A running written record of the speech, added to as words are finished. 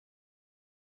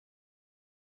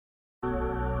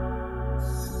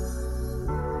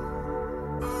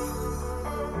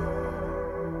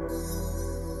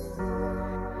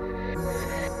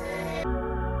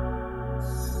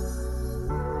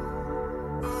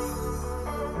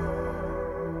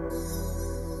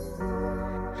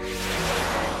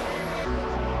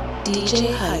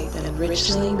DJ Hype and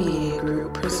Richlane Media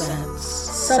Group presents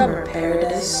Summer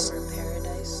Paradise,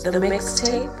 the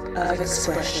Mixtape of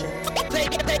Expression.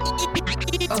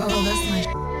 Oh, that's my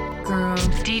girl.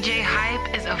 DJ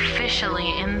Hype is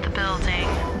officially in the building.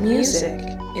 Music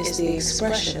is the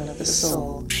expression of the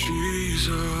soul. She's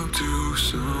up to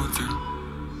something.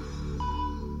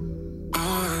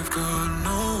 I've got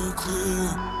no clue.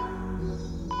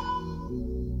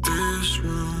 This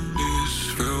room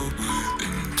is filled with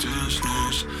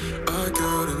intenseness. I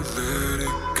gotta let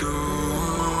it go.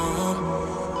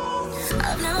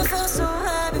 I've never felt so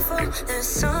high before. There's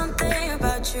something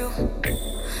about you.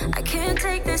 I can't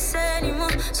take this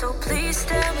anymore, so please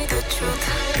tell me the truth.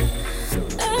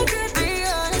 I could be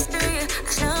honest with you.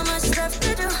 There's not much left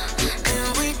to do,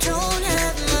 and we don't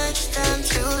have much time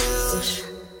to lose.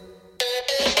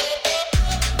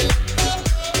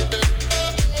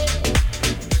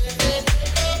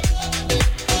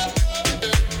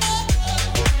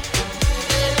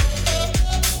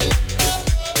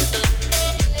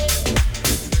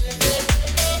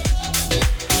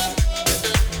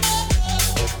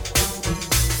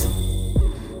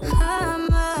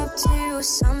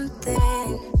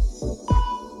 Something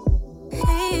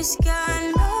he's got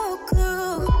no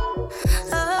clue.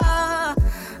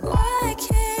 Why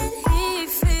can't he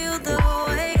feel the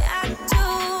way I do?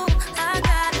 I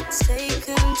gotta take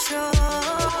control.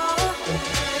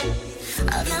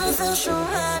 I've never felt so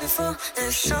high before.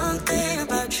 There's something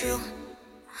about you.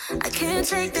 I can't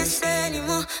take this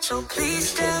anymore, so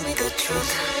please tell me the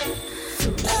truth.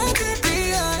 I could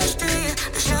be honest with you.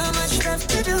 There's not much left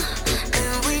to do,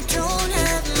 and we don't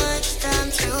have much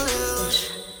time to lose.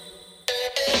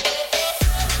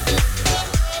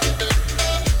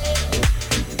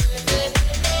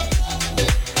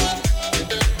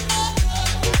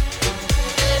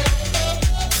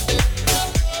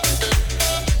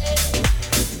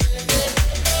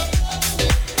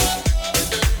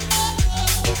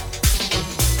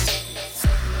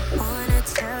 Wanna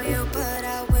tell you, but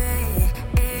I wait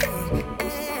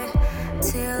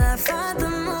till I find the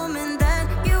moment that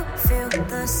you feel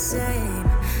the same.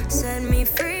 Set me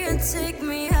free and take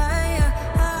me higher,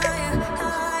 higher,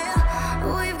 higher.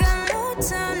 We've got no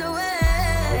time to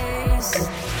waste.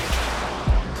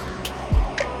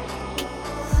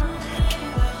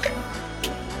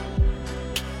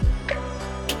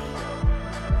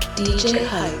 DJ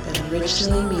Hype and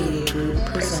Richlane Media Group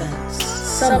presents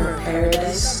Summer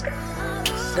Paradise,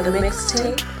 the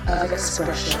Mixtape of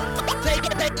Expression.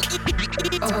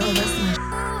 Oh, that's my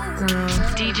girl.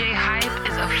 DJ Hype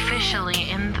is officially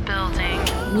in the building.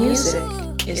 Music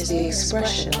is the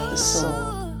expression of the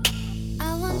soul.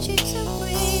 I want you to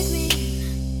breathe me.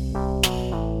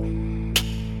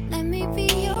 Let me be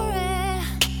your air.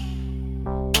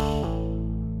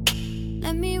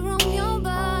 Let me roam your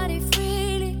body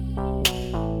freely.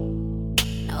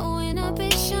 No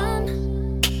inhibition,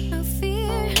 no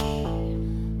fear.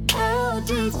 How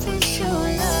deep is your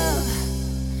love?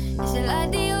 Is it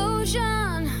like the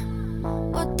ocean?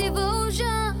 What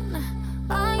devotion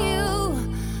are you?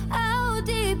 How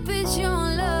deep is your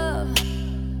love?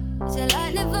 Is it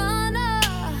like Nirvana?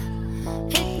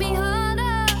 Hit me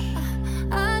harder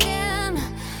again.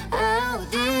 How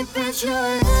deep is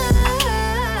your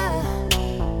love?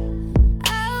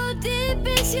 How deep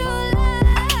is your love?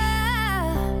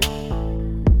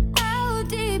 How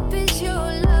deep is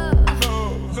your love?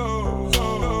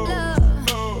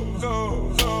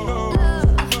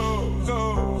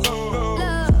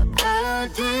 How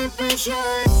deep is your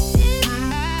love?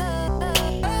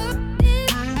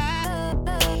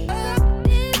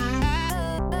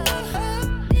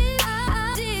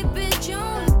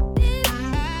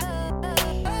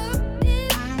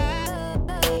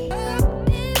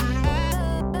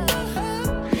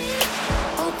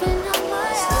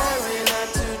 Staring at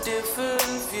two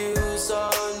different views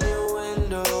on your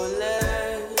window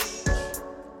ledge.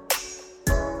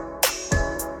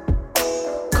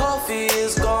 Coffee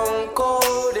is gone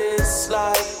cold, it's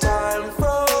like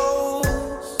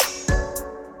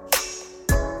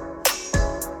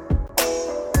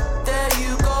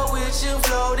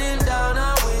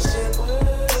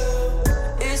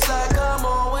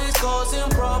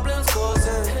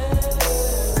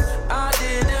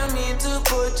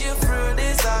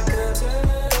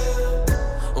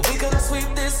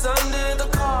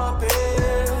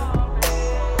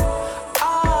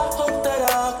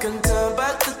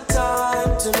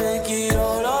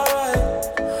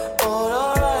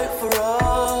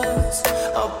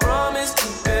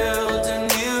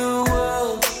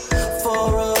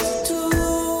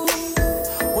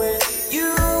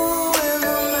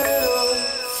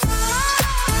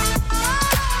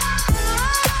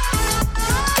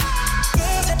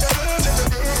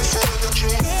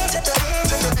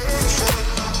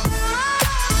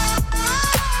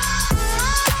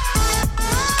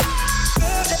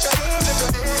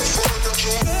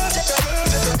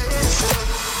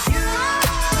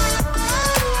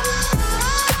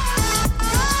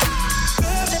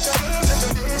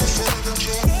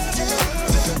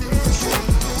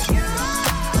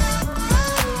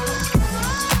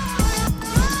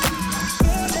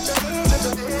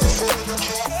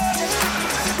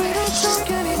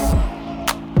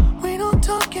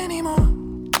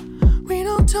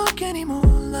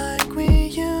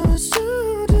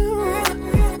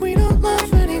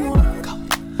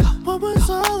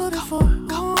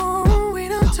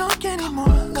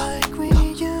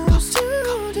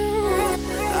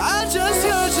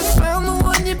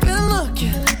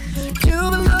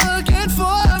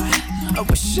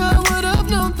wish I would have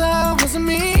known that wasn't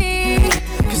me.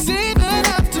 Cause even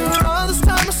after all this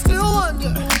time I still wonder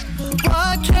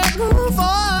why I can't move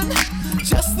on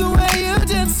just the way you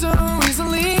did so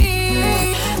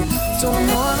easily. Don't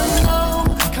wanna know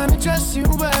the kind of dress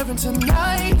you're wearing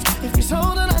tonight, if he's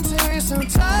holding on to you so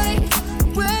tight the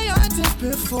way I did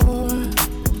before.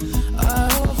 I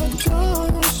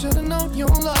overdosed, should've known your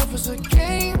love was a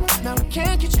game. Now I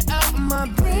can't get you out of my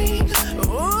brain.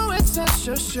 Oh, it's such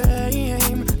a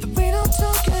shame that we don't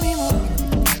talk anymore.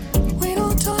 We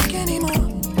don't talk anymore.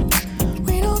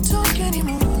 We don't talk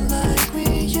anymore like we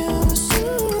used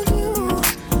to do.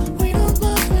 We don't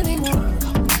love anymore.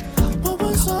 What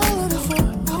was all of it for?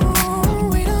 Oh,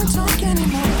 we don't talk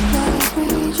anymore like we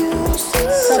used to.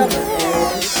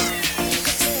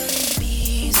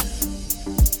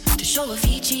 To show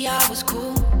Avicii I was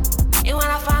cool. And when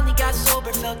I finally got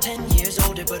sober, felt 10 years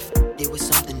older, but it was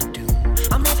something to do.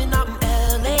 I'm living out in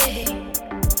LA.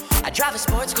 I drive a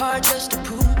sports car just to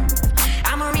prove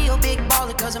I'm a real big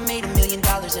baller, cause I made $1 million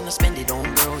and I spend it on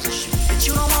girls and shoes. But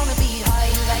you don't wanna be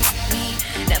high like me,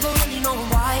 never really know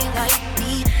why like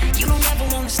me. You don't ever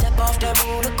wanna step off that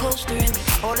roller coaster and be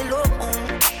all alone.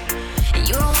 And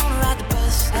you don't wanna ride the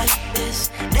bus like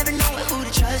this, never know who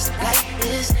to trust like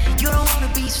this. You don't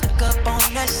wanna be stuck up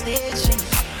on that stage singing,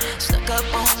 stuck up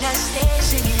on that stage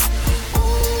singing.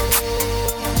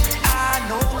 Oh, I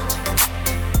know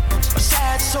a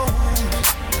sad soul,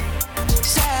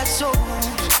 sad soul,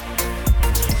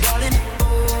 darling.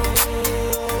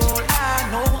 All I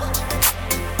know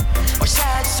are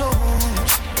sad souls,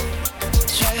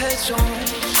 sad souls.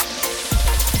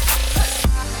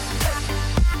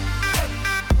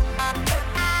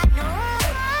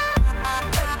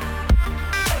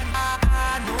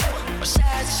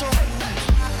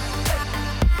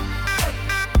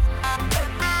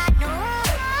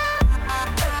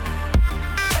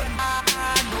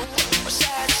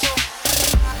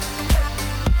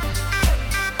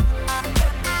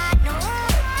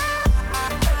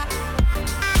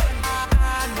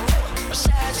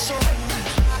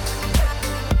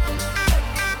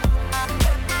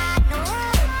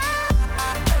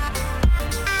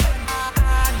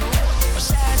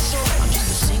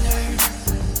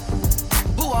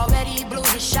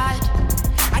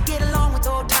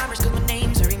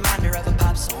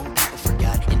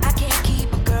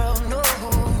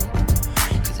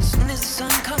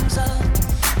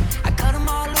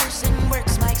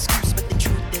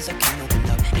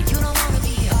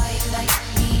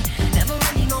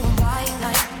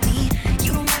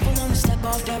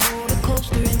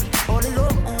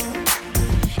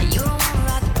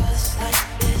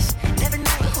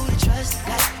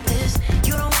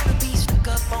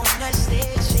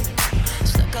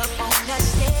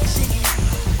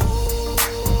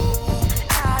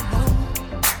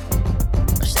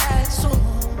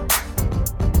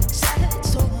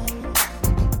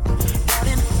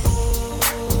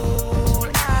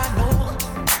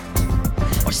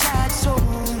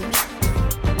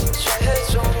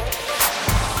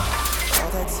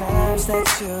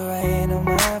 That you ain't on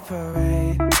my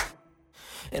parade,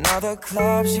 and all the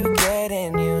clubs you get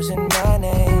in using my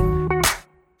name.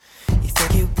 You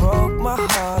think you broke my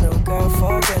heart, oh girl,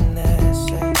 for goodness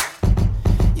sake.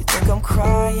 You think I'm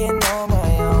crying on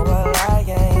my own, well I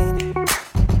ain't.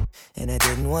 And I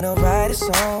didn't wanna write a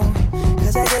song,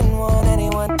 cause I didn't want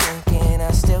anyone thinking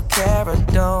I still care or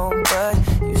don't. But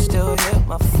you still hit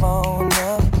my phone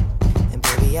up, and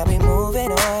baby I'll be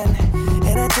moving on.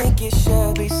 And I think it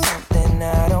should be something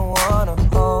I don't wanna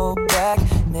hold back.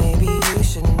 Maybe you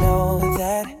should know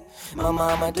that my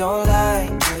mama don't like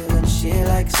you and she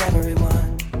likes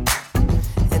everyone.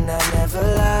 And I never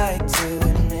like to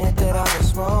admit that I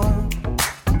was wrong.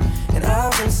 And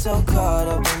I've been so caught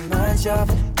up in my job,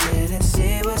 didn't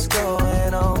see what's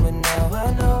going on. But now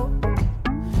I know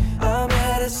I'm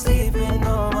better sleeping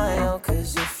on my own.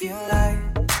 Cause if you like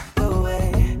the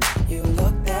way you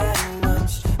look that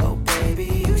much, oh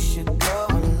baby, you should go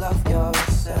and love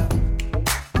yourself.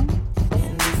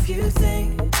 And if you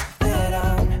think that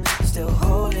I'm still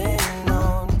holding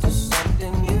on to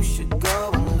something, you should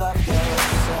go and love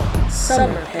yourself.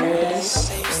 Summer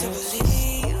Paradise. I used to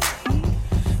believe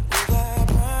we were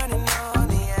burning on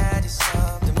the edge of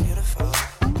something beautiful,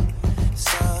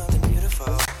 something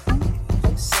beautiful.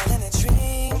 Selling a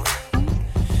dream,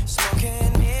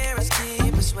 smoking mirrors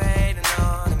keep us waiting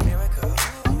on a miracle,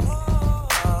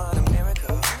 on a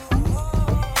miracle.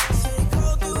 Take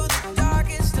hold through the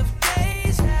darkest of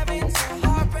days, having to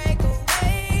heartbreak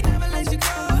away. Never let you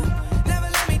go, never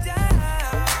let me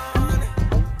down.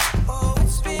 Oh,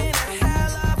 it's been a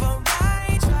hell of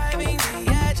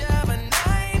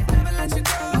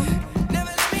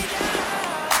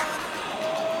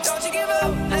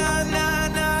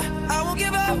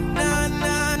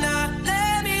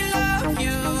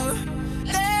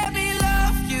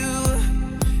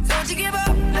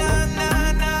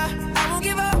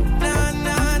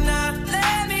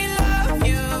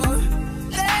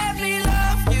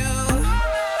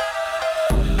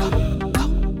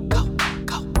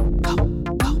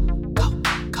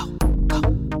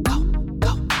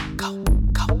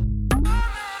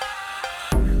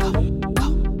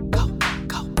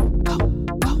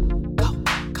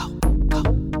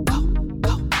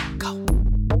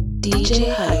DJ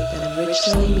Hype and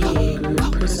Richlane Media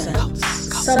Group presents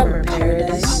Summer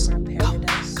Paradise,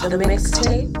 the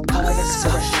Mixtape of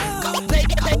Expression.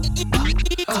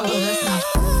 Oh, that's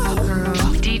not girl.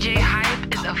 DJ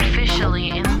Hype is officially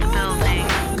in the building.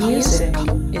 Music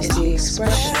is the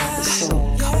expression of the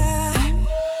soul.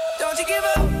 Don't you give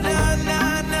up, nah,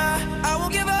 nah, nah. I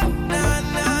won't give up, nah,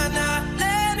 nah, nah.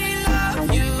 Let me love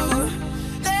you,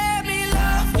 let me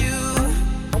love you.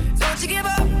 Don't you give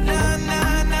up, nah,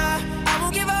 nah, nah. I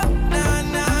won't give up, nah,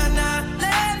 nah, nah.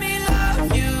 Let me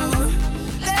love you,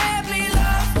 let me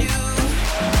love you.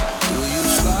 Do you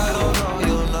slide on all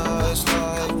your nights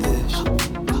like this?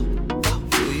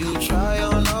 Do you try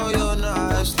on all your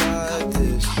nights like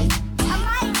this?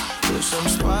 Put some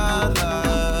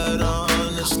spotlight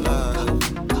on the slide.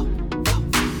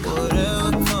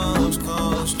 Whatever comes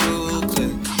through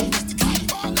click.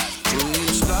 Do you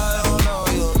slide on all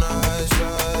your nights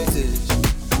like this?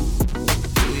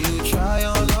 Do you try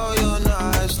on all your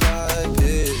nights like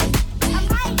this?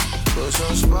 Put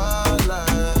some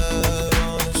spotlight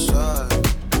on the side.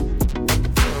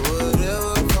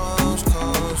 Whatever comes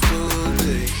through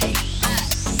click.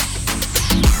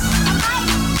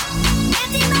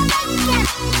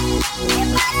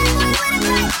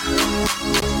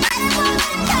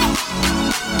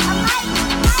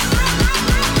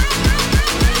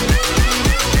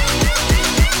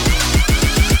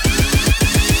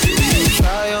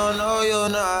 Try on all your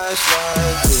nights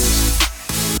like this.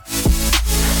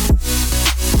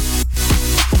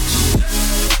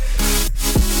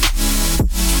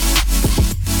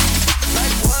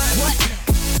 Like what?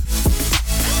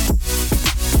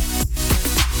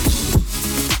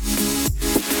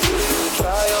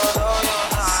 Try on all your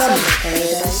nights. Summer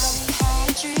Paradise.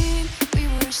 Dream, we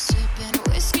were sipping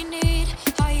whiskey neat,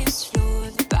 highest floor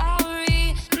of the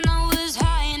Bowery, and I was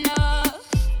high enough.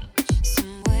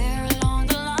 Somewhere along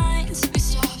the lines, we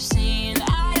stopped seeing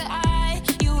eye to eye.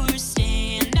 You were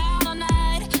staying out all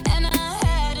night, and I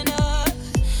had enough.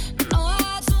 No,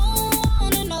 I don't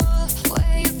wanna know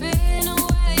where you've been or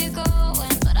where you're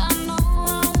going, but I know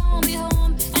I won't be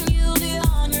home, and you'll be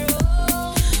on your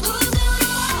own. Who's gonna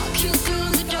walk you through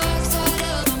the dark side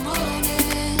of the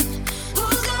morning?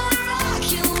 Who's gonna rock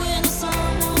you when the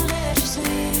sun won't let you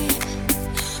sleep?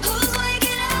 Who's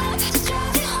waking up to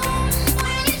drive you home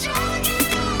when you're drunk and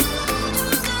all alone?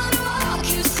 Who's gonna walk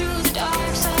you through the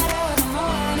dark side of the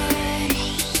morning?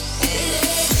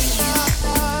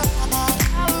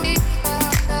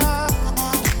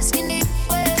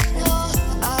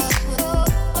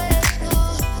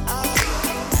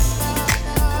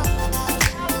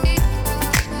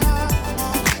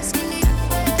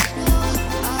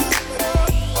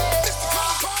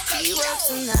 She works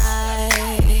the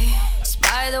night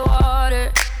by the water.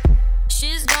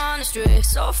 She's gone astray,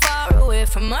 so far away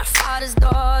from her father's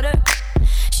daughter.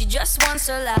 She just wants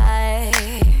her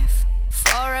life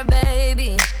for a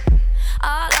baby.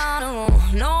 All on her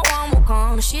own, no one will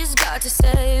come. She's got to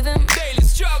save him. Daily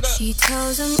struggle. She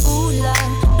tells him, ooh,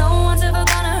 love, no one's ever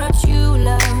gonna hurt you,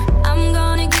 love. I'm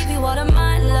gonna give you all of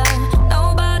my love.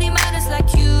 Nobody matters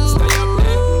like you.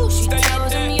 She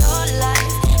tells him your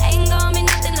life ain't gonna be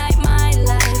nothing like my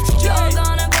life. You're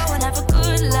gonna go and have a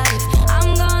good life.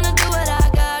 I'm gonna do what I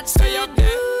got to Stay up there,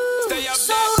 do. stay up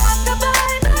So there.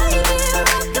 rock-a-bye, baby,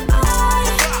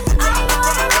 rock-a-bye. I'm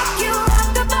gonna rock you,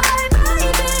 rock-a-bye, baby,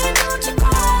 don't you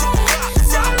cry.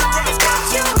 Somebody's got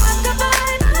you,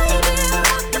 rock-a-bye, baby,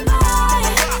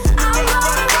 rock-a-bye. I'm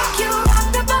gonna rock you,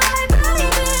 rock-a-bye, baby,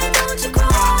 don't you cry.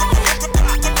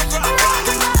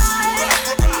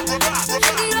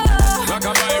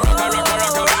 Rockabye,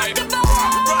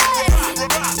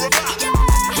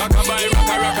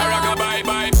 rockabye,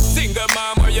 bye. Single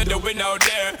mom, what you doing out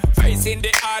there? Facing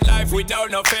the hard life without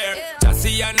no fear. Just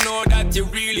see and know that you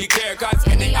really care. Cause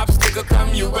any obstacle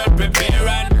come, you well prepare.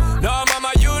 And no,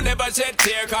 mama, you never shed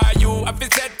tear. Cause you have to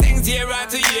set things year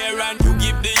after year. And you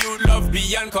give the youth love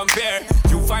beyond compare.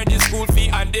 You find the school fee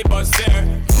and the bus fare.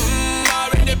 Or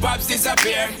when the pops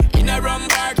disappear. In a rum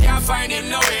bar, can't find him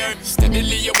nowhere.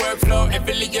 Steadily your workflow,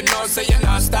 every you know, so you're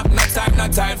not stop, no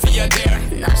time for your dear.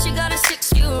 Now she got a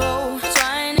 6-year-old,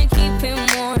 trying to keep him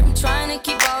warm, trying to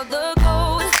keep all the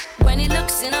gold. When he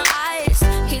looks in her eyes,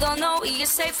 he don't know he is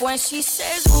safe when she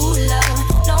says, ooh,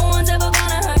 love, no one's ever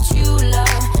gonna hurt you, love.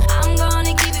 I'm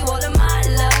gonna give you all of my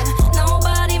love.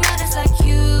 Nobody matters like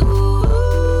you.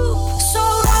 So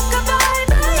rock-a-bye,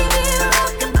 baby,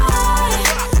 rock-a-bye.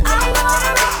 I'm gonna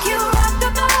rock you,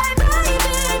 rock-a-bye, baby,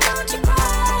 don't you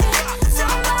cry.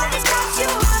 Somebody's got you,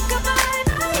 rock-a-bye,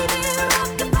 baby,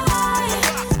 rock-a-bye.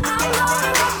 I'm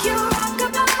gonna rock you,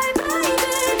 rock-a-bye, baby,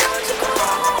 don't you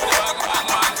cry.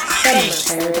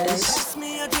 Summer Paradise.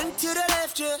 Me again to the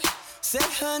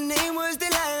Her name was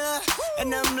Delilah,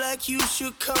 and I'm like, you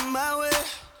should come my way.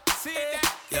 See that?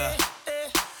 Yeah.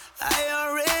 I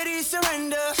already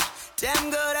surrender. Damn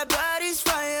girl, that body's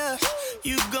fire.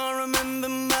 You gon' remember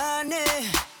my name.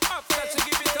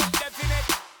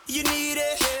 You need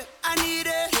it, I need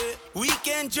it. We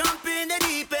can jump in the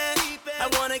deep end. I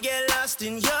wanna get lost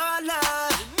in your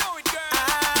life.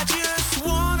 I just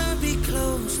wanna be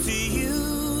close to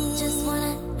you.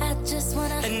 I just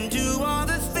wanna and do all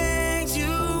the things you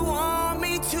want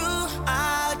me to.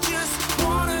 I just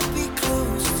wanna be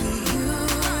close to you.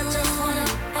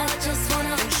 I just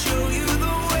wanna and show you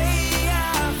the way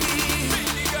I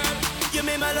feel. You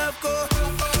made my love go.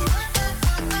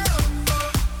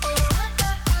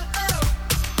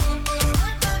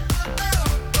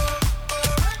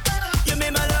 You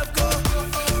made my love go.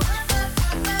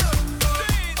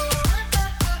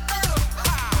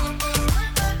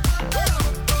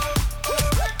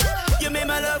 You made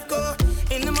my love go.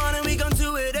 In the morning we gon'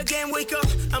 do it again. Wake up,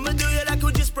 I'ma do you like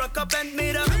we just broke up and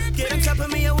made up. Get on top of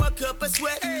me and work up a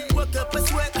sweat. Work up a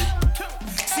sweat.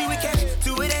 See, we can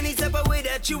do it any type of way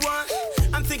that you want.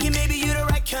 I'm thinking maybe you're the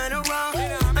right kind of wrong.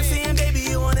 I'm saying baby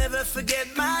you won't ever forget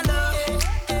my love.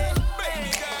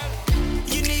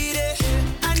 You need it,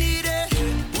 I need it.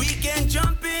 We can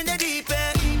jump in the deep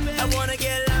end. I wanna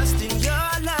get lost in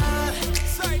your life.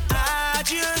 I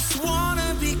just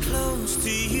wanna be close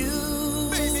to you.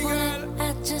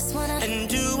 I just wanna and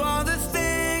do all the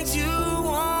things you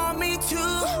want me to.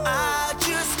 I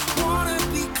just wanna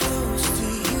be close to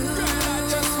you.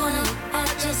 I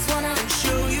just wanna and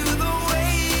show you the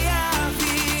way I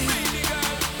feel.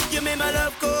 You made my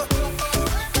love go.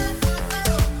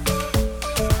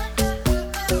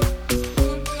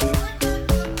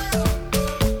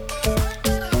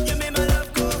 You made my love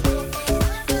go.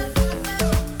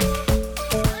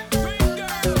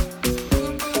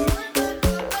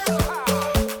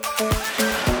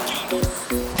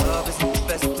 Love isn't the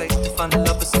best place to find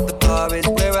lovers, so the bar is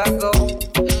where I go.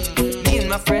 Me and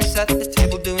my friends at the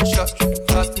table doing shots, drinking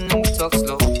fast, and then we talk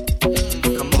slow.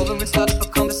 Come over and start up a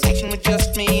conversation with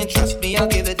just me, and trust me, I'll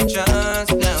give it a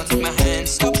chance. Now take my hand,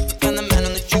 stop, and the man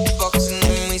on the jukebox, and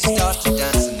then we start to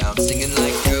dance. And now I'm singing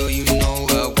like, girl, you know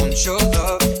I want your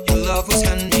love. Your love was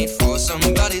handmade for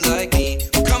somebody like me.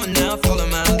 Come on now, follow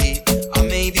my lead. I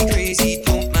may be crazy,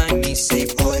 don't mind me. Say,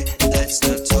 boy, let's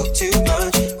not talk too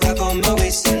much. Grab on my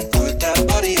waist and put that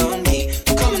body on me.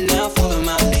 Come on now, follow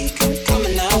my lead. Come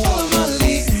on now, follow my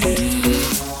lead.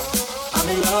 I'm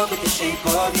in love with the shape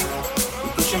of you. We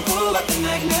push and pull like a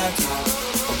magnet do.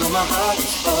 Although my heart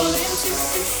is falling too.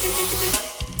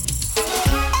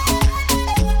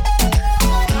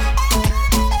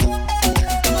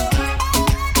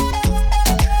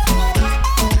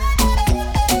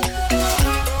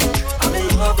 I'm in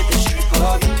love with the shape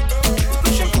of you. We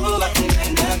push and pull like a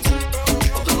magnet do.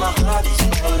 Although my heart is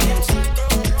falling too.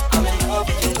 I'm in love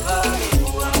with your body.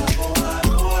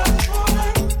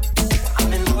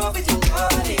 I'm in love with your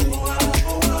body.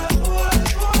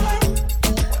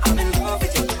 I'm in love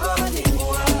with your body.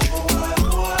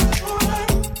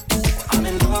 I'm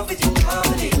in love with your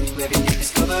body. Every day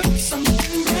discover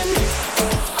something brand new.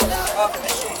 I'm in love with the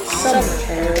shape of Summer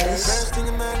Paradise. First thing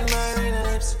in my mind, your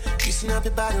lips. Kissing up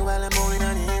your body while I'm holding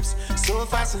on your hips. So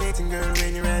fascinating, girl,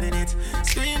 when you're riding it.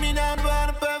 Screaming out about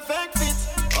a perfect fit.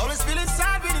 Always feel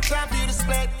inside when it's time for you to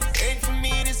split. Ain't for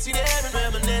me to sit there and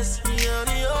reminisce. You're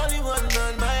the only one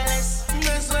on my list.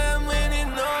 That's why I'm waiting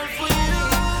on for you.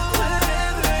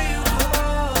 Wherever you go,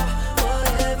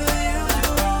 whatever you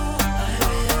do, I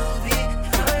will be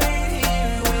right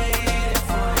here waiting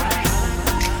for you.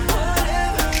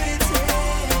 Whatever it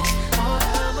takes,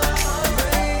 all my heart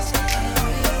breaks, I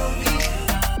will be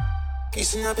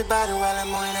kissing up your body while I'm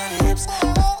holding on your hips.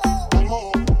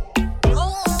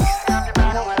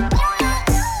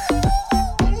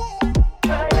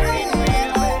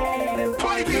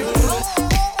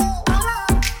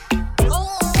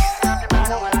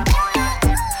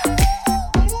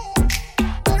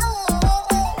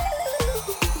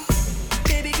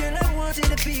 Baby girl, I wanted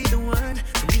to be the one.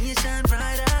 For me, you shine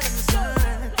bright out in the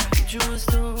sun. Future was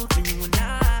told for you and I.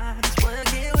 That's why I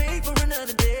can't wait for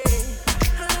another day.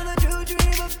 I know that you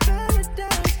dream of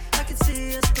paradise. I can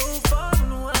see us go far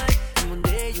and wide. And one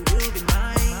day you will be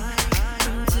mine.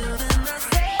 Until then, I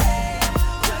say,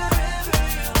 wherever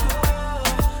you go,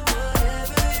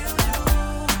 whatever you do,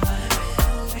 I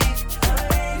will be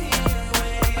right here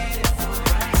waiting for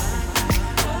you.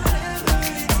 Whatever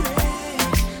it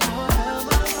takes, all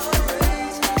my heart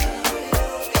breaks,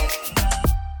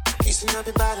 kissing up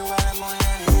your body while I'm on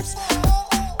your hips.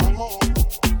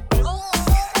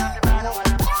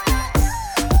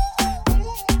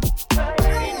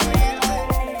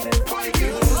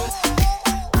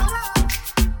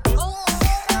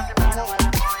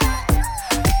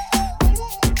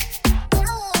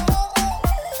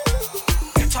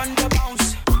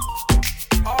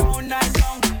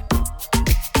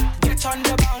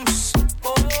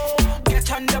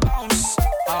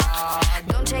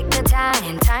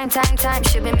 Time,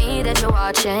 should be me that you're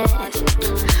watching.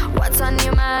 What's on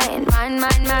your mind? Mine,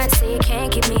 so you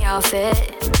can't keep me off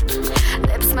it.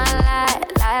 Lips smile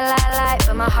lie,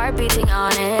 but my heart beating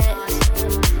on it.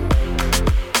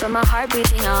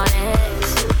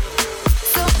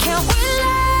 So can't we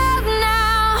love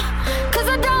now? 'Cause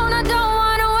I don't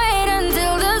wanna wait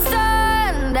until the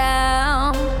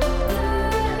sundown.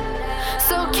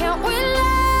 So can't we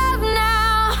love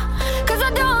now? 'Cause I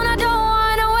don't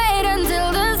wanna wait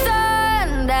until the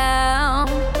sundown.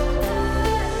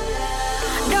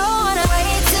 Don't wanna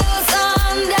wait till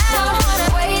sundown.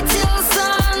 Wait till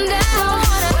sundown.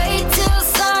 Wait till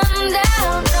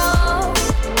sundown. No.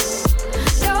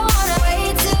 Don't wanna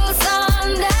wait till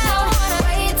sundown.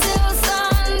 Wait till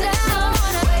sundown.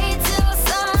 Wait till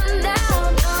sundown.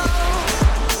 No.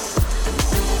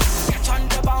 Get on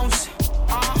the bounce,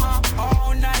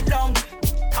 all night long,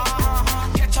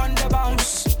 get on the bounce,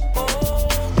 oh,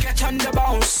 get on the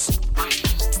bounce.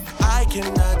 I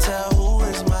cannot tell who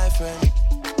is my friend.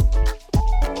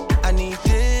 I need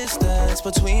distance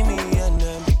between me and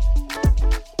them.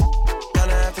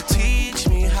 Gonna have to teach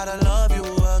me how to love you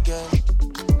again.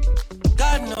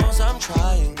 God knows I'm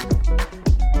trying.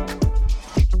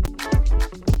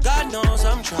 God knows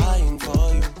I'm trying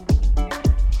for you.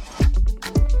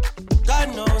 God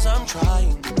knows I'm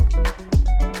trying.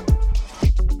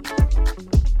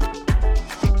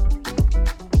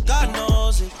 God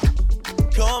knows it.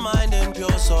 Pure mind and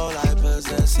pure soul I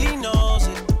possess. He knows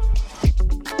it.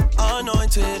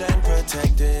 Anointed and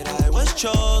protected, I was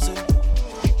chosen.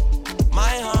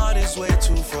 My heart is way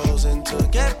too frozen to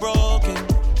get broken.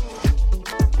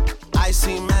 I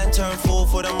seen man turn fool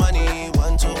for the money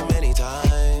one too many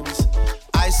times.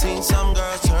 I seen some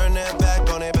girls turn their back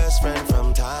on their best friend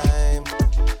from time.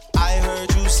 I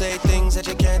heard you say things that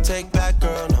you can't take back,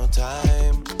 girl, no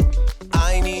time.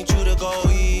 I need you to go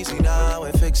easy now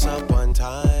and fix up one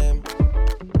time.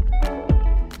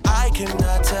 I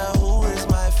cannot tell who is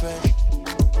my friend.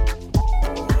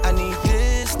 I need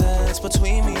distance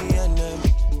between me and them.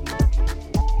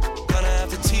 Gonna have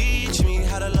to teach me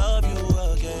how to love you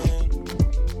again.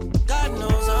 God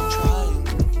knows I'm trying.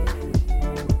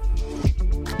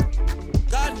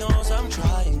 God knows I'm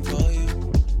trying for you.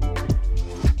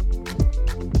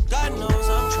 God knows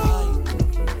I'm trying.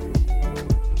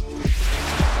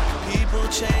 People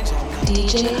change.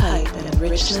 DJ Hype and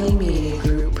Richlane Media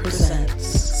Group presents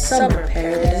Summer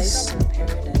Paradise,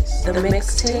 the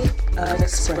Mixtape of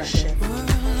Expression.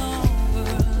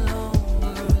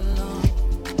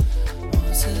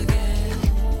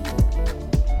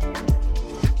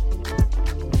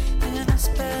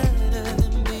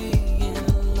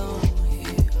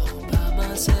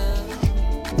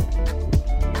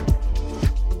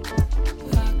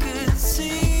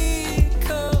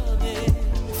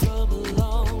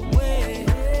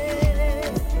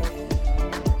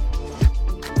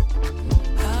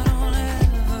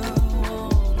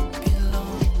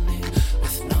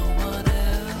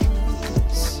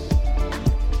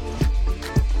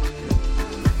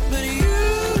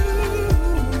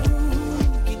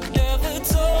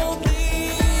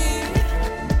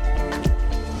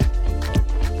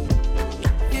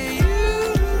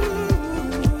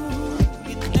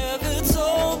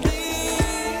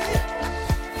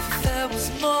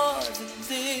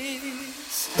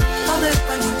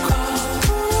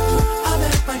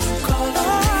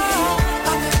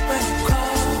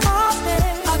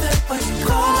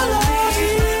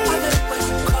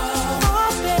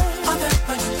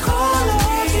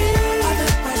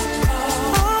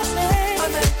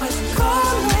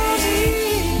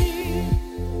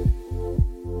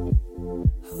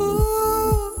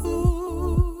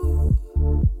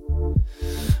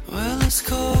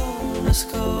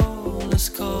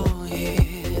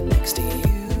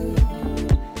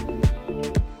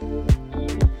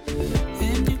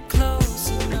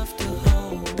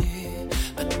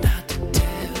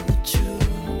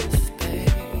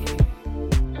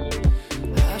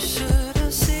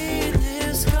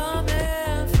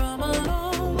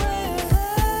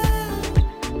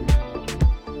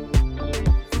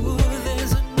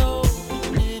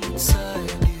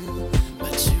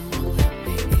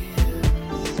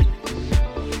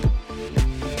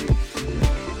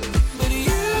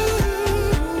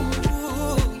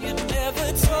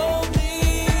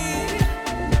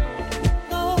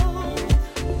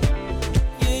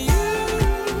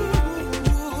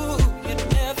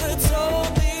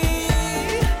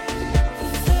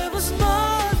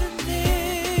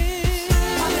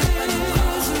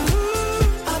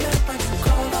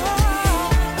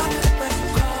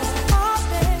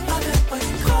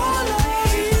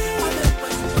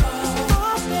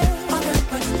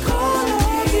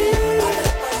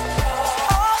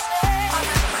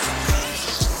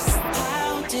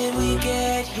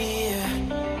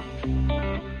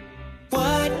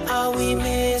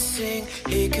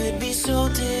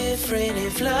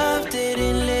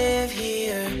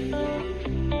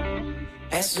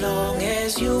 As long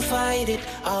as you fight it,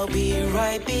 I'll be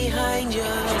right behind you.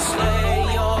 Just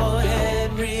lay your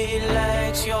head,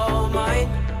 relax your mind.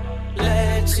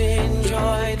 Let's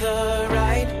enjoy the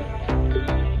ride.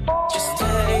 Just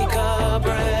take a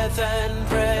breath and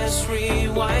press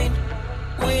rewind.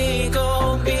 We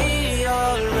gon' be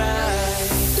alright.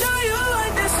 Do you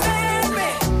understand me?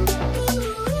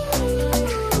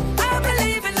 I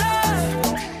believe in love.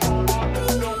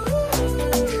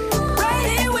 Right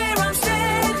here where I'm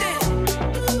standing,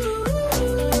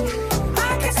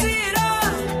 I can see it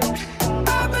all.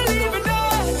 I believe in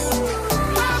us.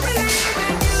 I believe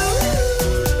in you.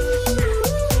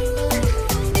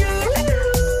 You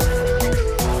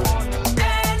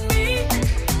and me.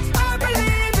 I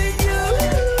believe in you.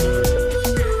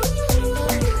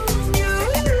 You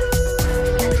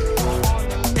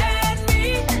and me.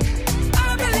 I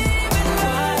believe in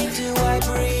love. Why do I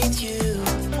breathe you?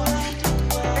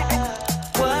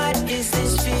 What is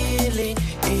this feeling?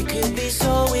 It could be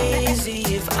so easy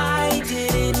if I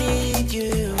didn't need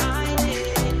you.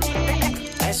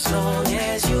 As long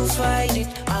as you fight it,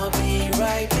 I'll be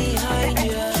right behind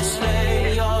you. Just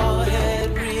lay your head,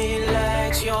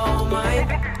 relax your mind.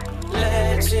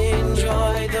 Let's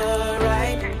enjoy the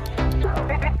ride.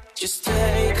 Just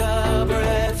take a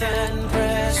breath and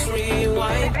press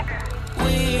rewind.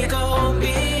 We gon'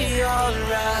 be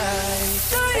alright.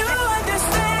 Do you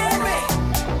understand me?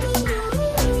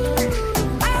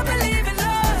 I believe in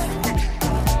love.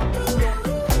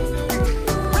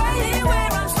 Right here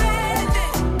where I'm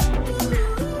standing,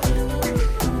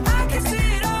 I can see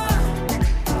it all.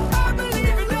 I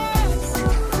believe in us.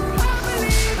 I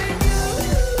believe in you.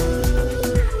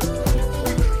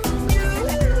 You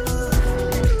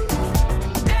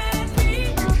and me.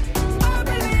 I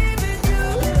believe in you.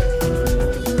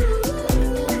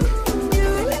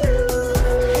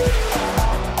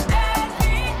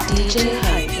 DJ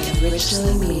Hype and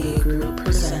Richlane Media Group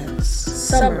presents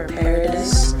Summer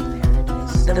Paradise,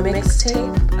 the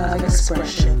Mixtape of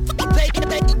Expression. Oh, that's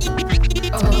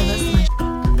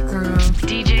my girl.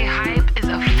 DJ Hype is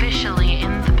officially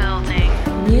in the building.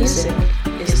 Music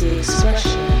is the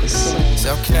expression of the soul.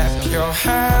 So clap your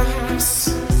hands,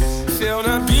 feel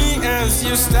the beat as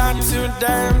you start to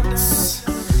dance.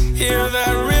 Hear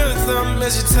that rhythm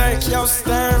as you take your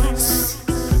stance.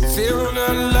 Feel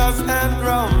the love and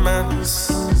romance.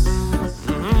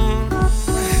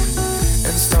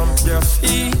 And stomp your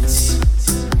feet.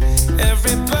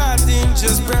 Everybody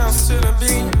just bounce to the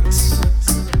beat.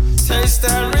 Taste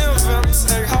that rhythm,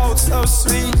 take hold so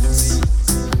sweet.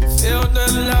 Feel the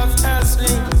love as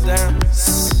we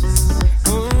dance.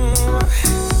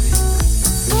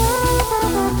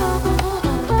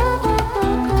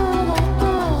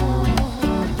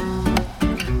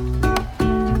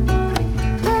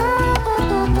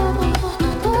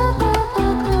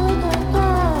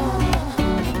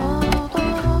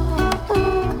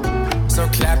 So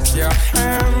clap your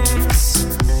hands.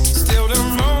 Still the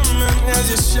moment as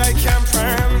you shake and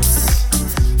prance.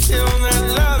 Feel that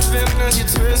loving as you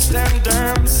twist and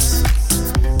dance.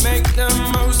 Make the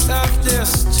most of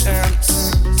this chance.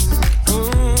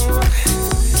 Ooh.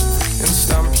 And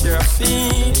stomp your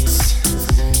feet.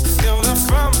 Feel the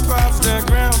thump of the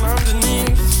ground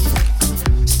underneath.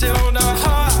 Still the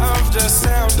heart of the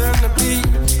sound and the beat.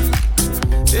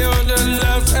 Feel the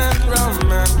love and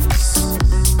romance.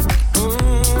 Ooh.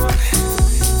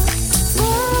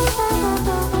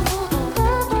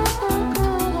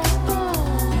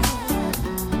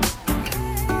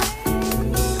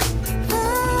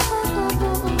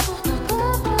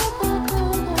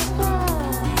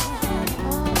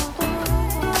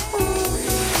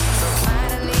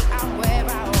 Finally, I'm where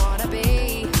I wanna be.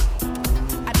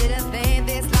 I didn't think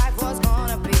this life was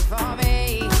gonna be for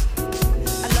me.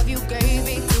 I love you gave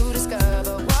me to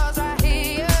discover was right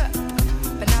here.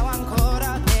 But now I'm caught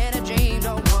up in a dream,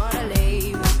 don't wanna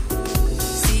leave.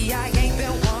 See, I ain't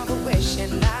been one for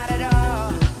wishing, not at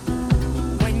all.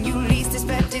 When you least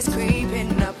expect it's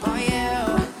creeping up on you.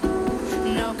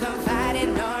 No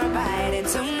confiding nor biting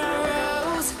to no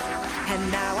rules. And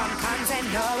now I'm content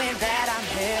knowing that I'm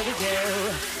here with you.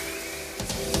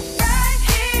 Right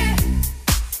here,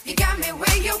 you got me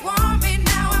where you want me.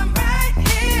 Now I'm right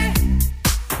here,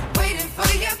 waiting for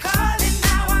your call. And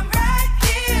now I'm right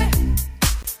here,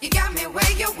 you got me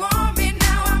where you want me.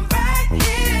 Now I'm right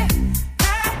here,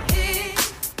 right here.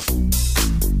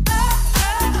 Oh,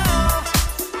 oh, oh,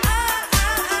 oh,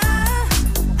 oh, oh.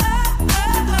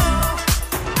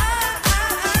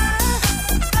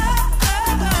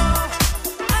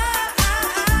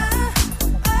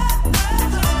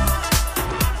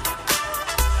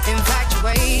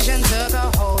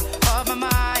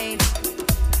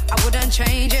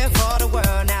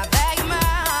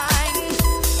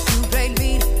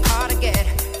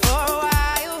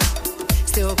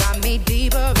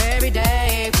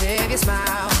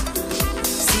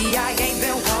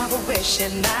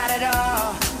 intuition, not at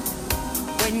all.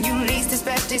 When you least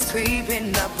expect it's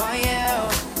creeping up on you.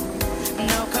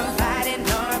 No confiding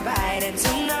nor abiding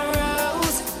to no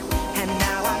rules. And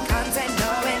now I'm content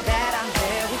knowing that I'm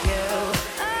there with you.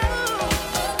 Oh,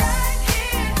 right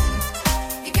here.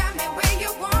 You got me where you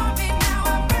want me. Now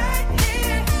I'm right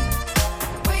here.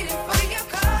 Waiting for your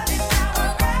call. And now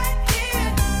I'm right here.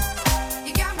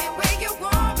 You got me where you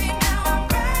want me. Now I'm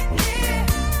right here.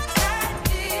 Right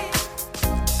here.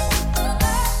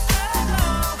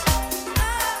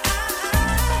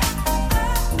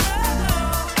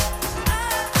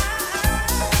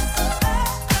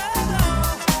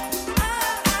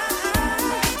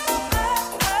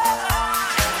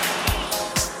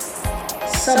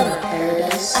 Summer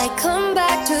Paradise. I come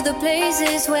back to the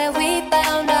places where we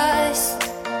found us.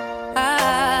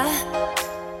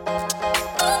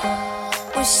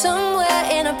 We're somewhere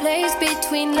in a place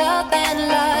between love and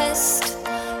lust.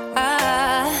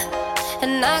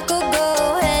 And I could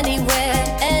go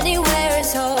anywhere, anywhere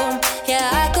is home. Yeah,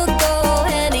 I could go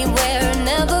anywhere,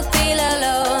 never feel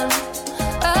alone.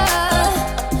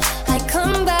 I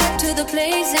come back to the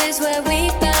places where we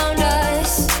found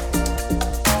us.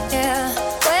 Yeah,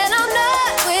 when I'm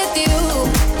not with you,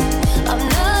 I'm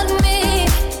not me.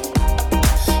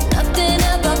 Nothing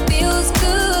ever feels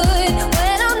good.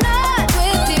 When I'm not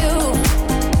with you,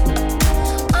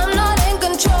 I'm not in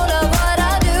control of what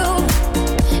I do.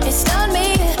 It's not me.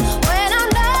 When I'm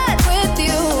not with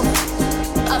you,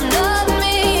 I'm not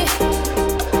me.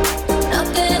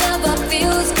 Nothing ever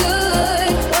feels good.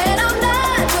 When I'm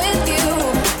not with you,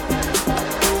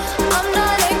 I'm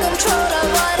not in control of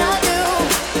what I do.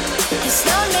 It's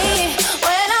not me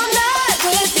when I'm not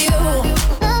with you.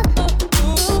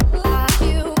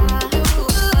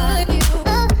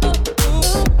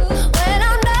 When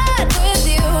I'm not with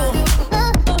you,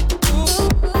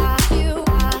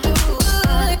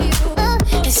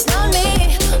 it's not me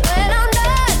when I'm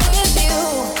not with you.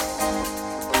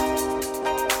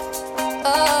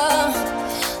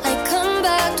 I come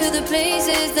back to the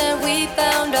places that we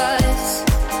found us.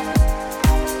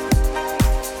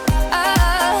 I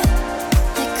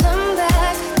come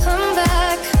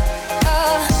back.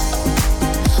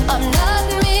 I'm not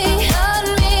me,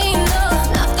 no.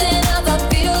 Nothing ever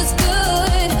feels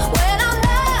good when I'm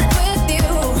not with you.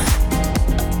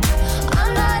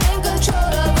 I'm not in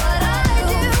control of what I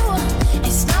do.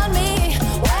 It's not me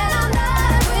when I'm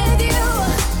not with you.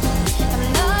 I'm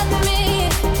not me.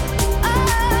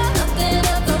 Nothing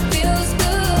ever feels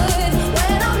good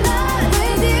when I'm not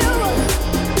with you.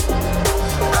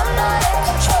 I'm not in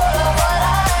control of what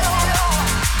I do.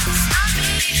 It's not me.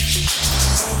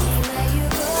 Anywhere you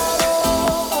go,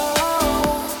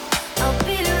 I'll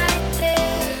be right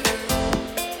there.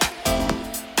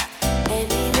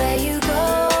 Anywhere you go,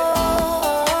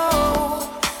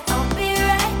 I'll be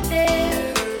right there.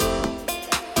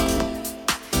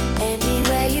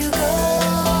 Anywhere you go,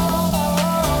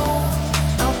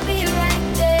 I'll be right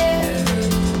there.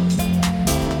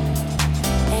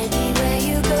 Anywhere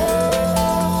you go,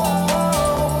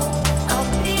 I'll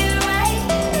be right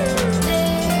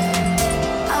there.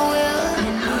 I will.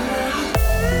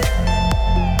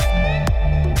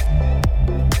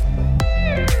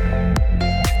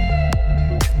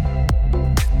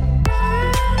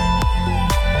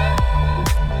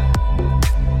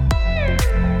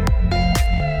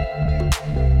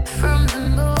 From the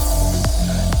moon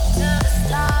to the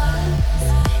stars,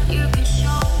 you can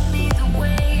show me the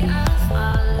way I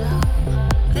follow.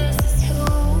 This is who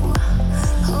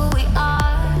we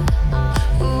are,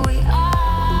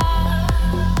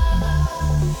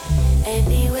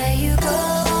 Anywhere you go,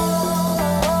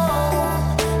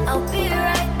 I'll be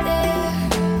right there.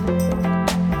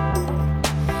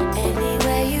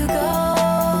 Anywhere you go,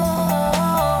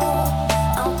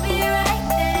 I'll be right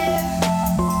there.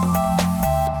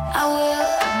 I will.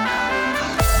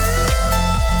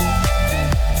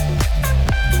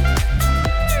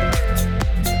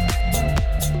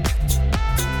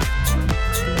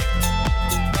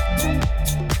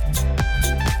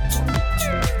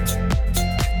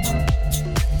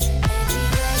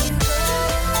 Anywhere you go,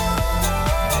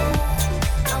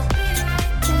 I'll be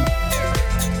right there.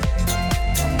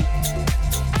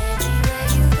 Anywhere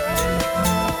you go,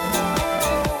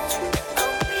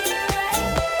 I'll be right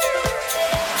there.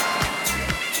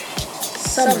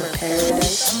 Summer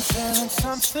Paradise.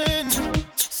 I'm feeling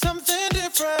something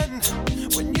different.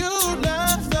 When you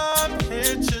left, the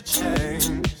picture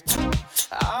changed.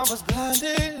 I was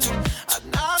blinded, I'd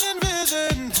not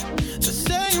envisioned the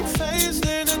same face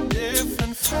in a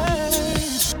different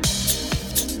frame.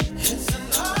 It's an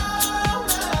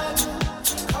omen,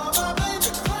 call my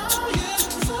baby crying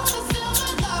for the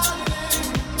silver lining.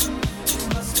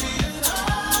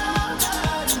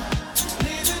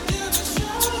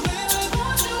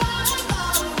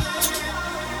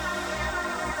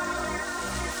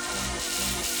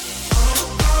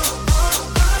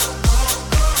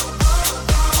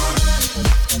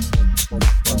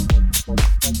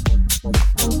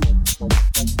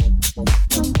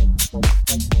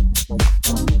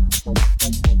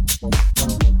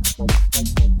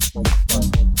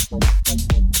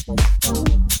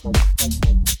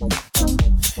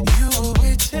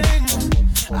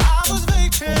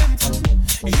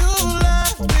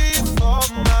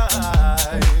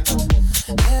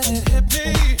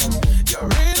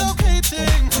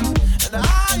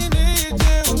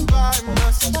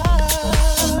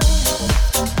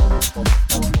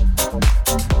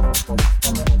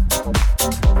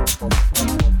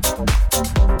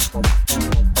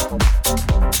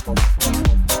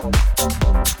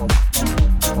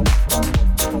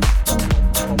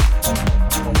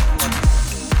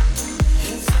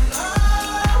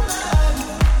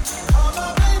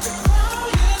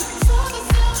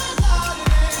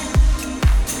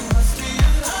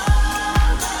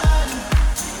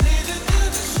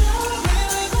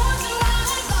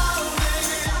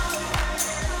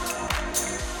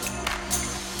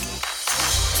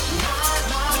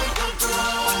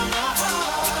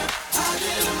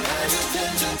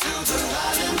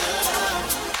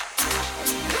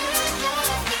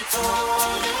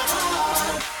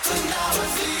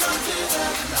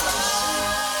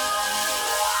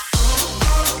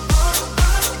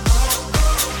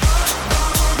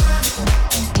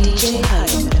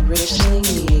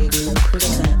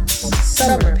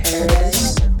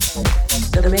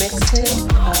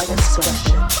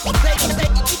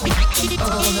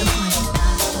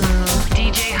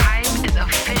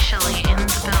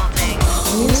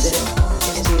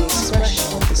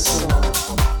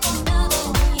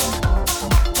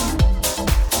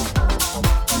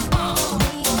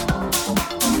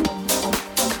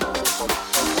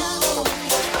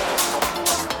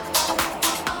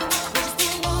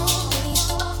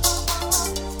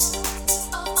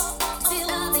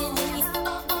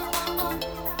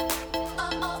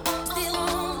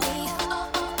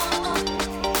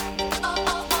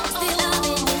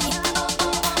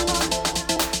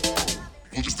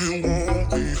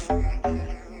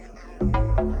 Would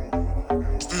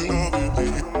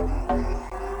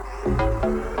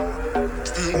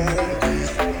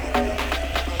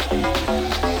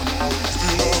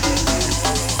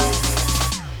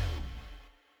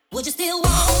you still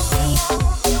want me?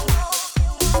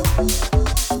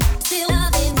 Still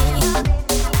loving me?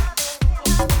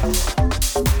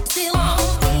 Still want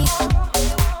me?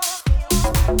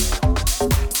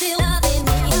 Still loving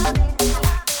me?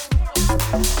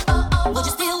 Would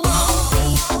you still want me?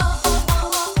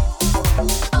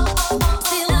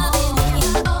 Still loving me?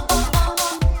 Still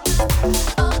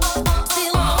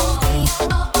want me?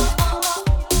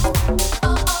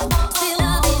 Still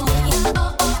loving me?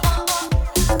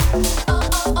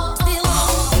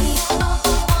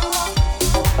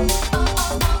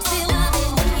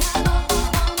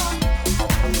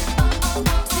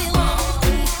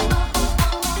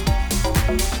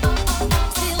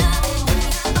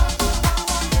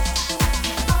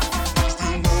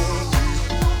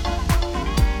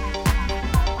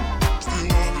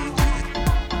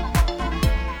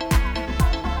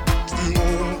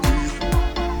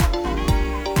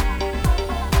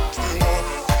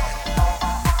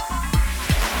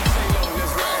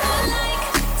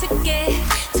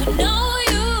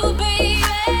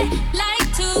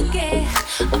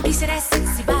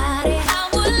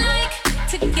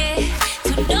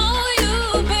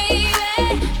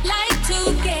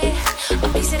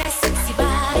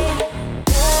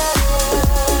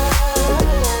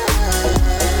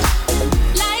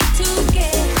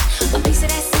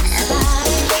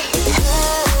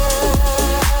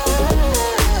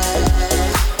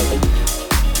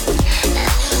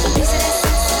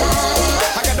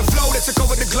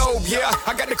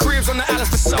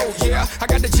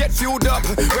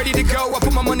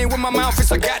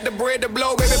 I got the bread to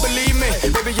blow, baby, believe me.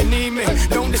 Baby, you need me,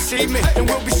 don't deceive me. And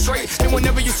we'll be straight, and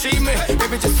whenever you see me,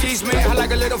 baby, just tease me. I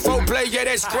like a little foreplay, yeah,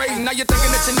 that's great. Now you're thinking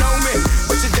that you know me,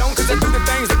 but you don't, cause I do the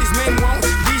things that these men won't.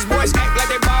 These boys act like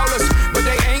they ballers, but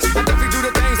they ain't. I definitely do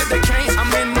the things that they can't.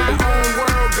 I'm in my own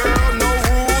world, girl. No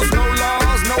rules, no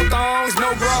laws, no thongs,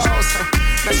 no bras.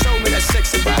 Now show me that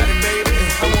sexy body, baby.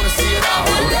 I wanna see it all.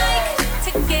 I would like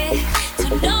to get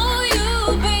to know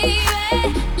you, baby.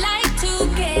 Like to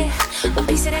get a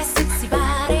piece of that sexy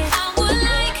body. I would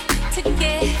like to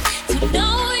get to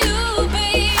know you,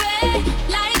 baby.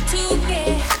 Like to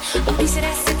get a piece of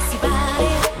that sexy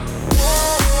body.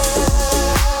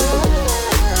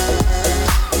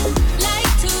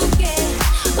 Like to get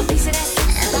a piece of that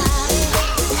sexy body.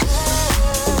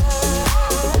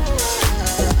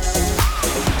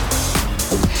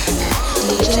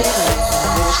 DJ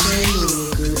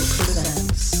Richlane Group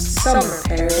presents Summer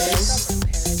Paradise,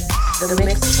 the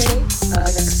Mixtape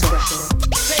of Expression.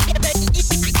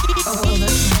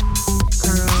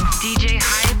 DJ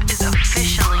Hype is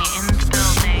officially in the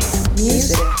building.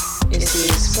 Music is the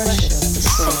expression of the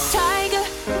soul. Tiger,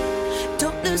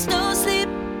 don't lose no sleep.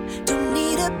 Don't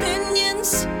need opinions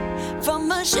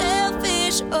from a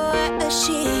shellfish or a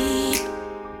sheep.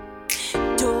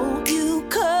 Don't you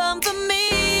come for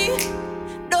me?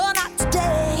 No, not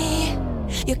today.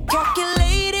 You're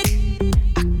calculated.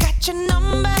 I got your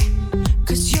number.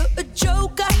 Cause you're a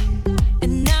joker.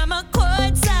 And I'm a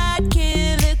courtside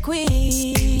killer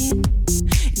queen.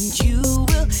 And you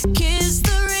will kiss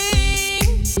the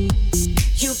ring.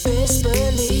 You best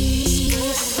believe.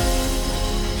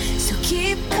 So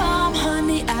keep calm,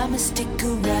 honey. I'ma stick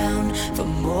around for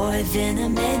more than a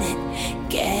minute.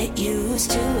 Get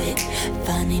used to it.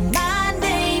 Funny, my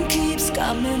name keeps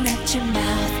coming at your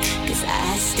mouth. Cause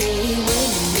I stay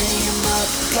winning. Name up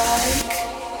like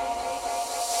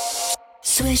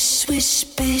swish, swish,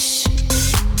 bish.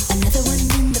 Another one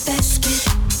in the basket.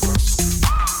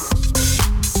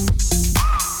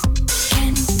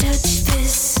 Can't touch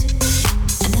this.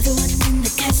 Another one in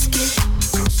the casket.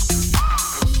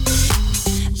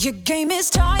 Your game is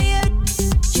tired.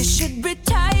 You should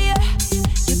retire.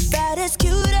 You're bad as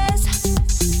cute as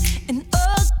an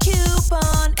old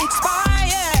coupon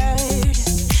expired.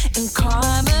 And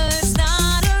karma's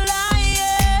not a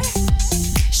liar.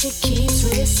 She keeps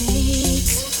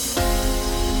receipts.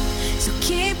 So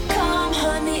keep calm,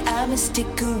 honey. I'ma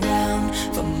stick around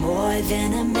for more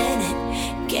than a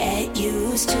minute. Get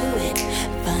used to it.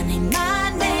 Funny,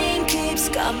 my name keeps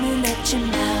coming at your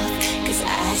mouth. Cause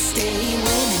I stay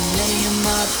winning. Lay 'em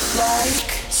up like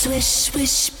swish,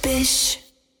 swish, bish.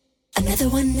 Another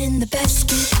one in the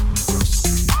basket.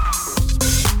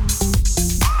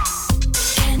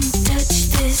 Can't touch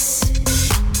this.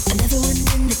 Another one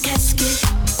in the casket.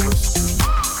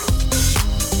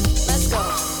 Let's go.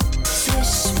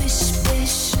 Swish, swish,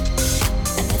 bish.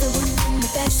 Another one in the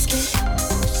basket.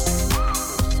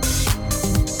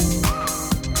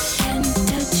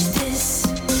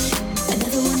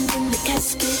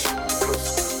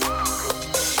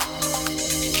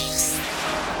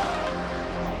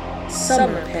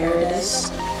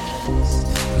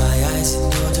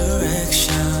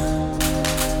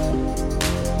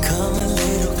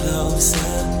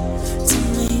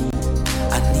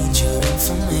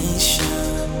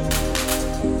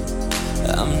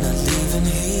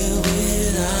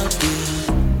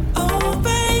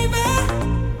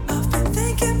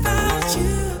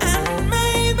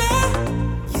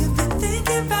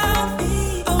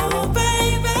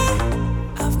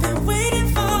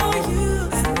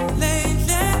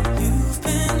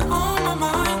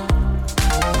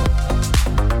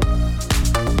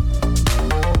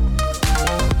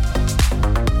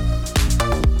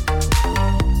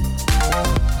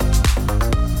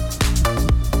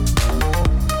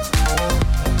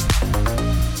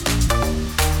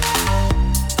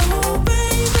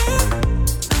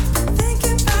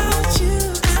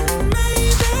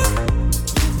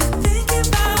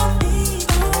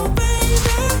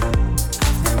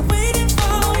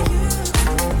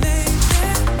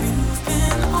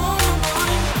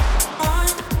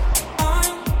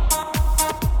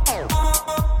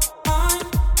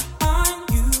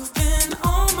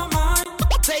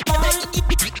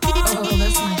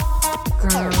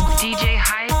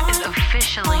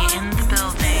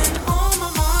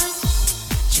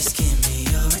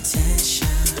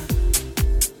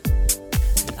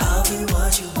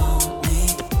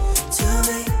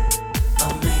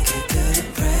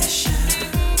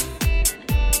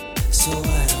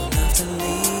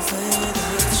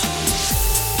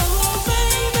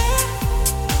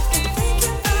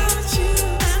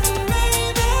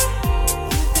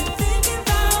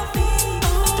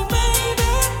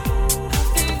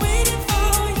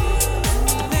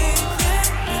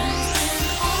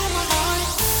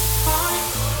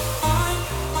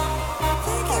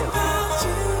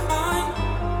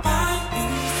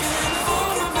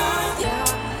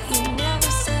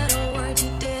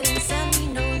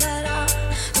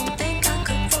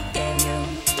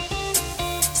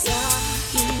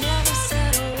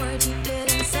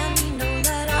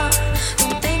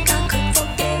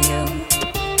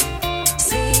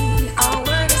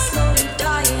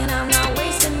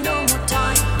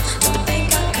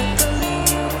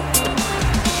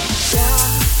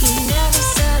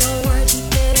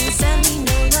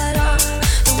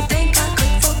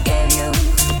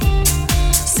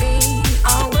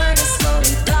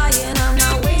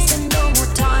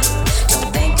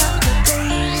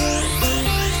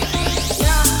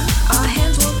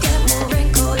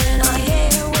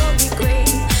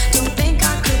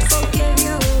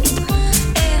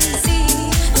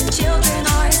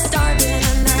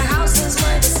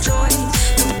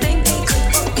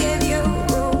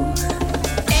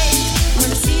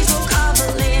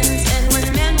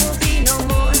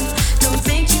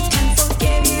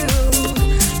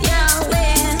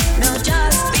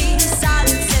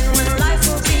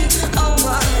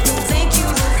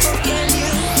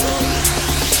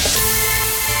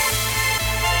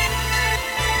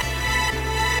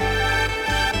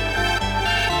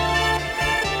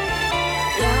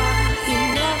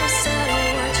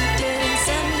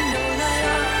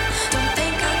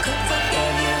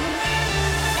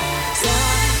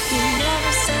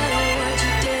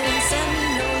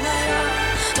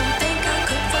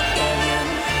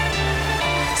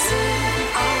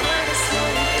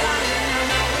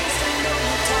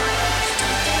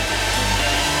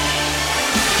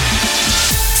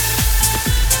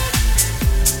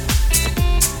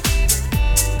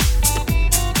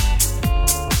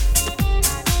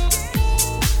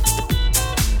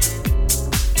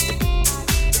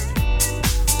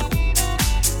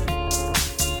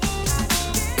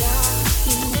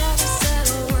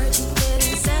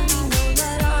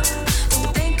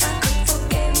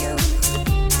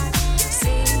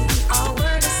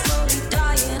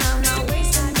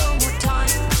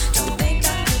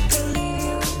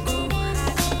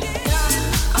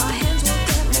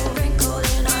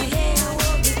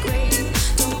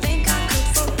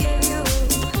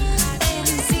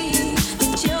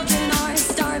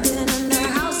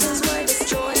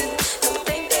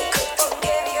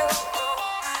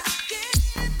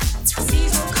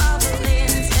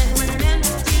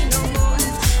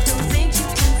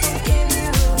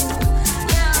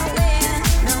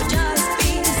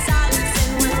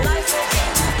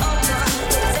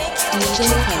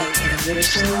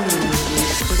 Richlane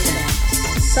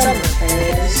presents Summer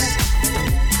Paradise,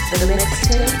 the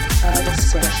Mixtape of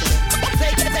Expression.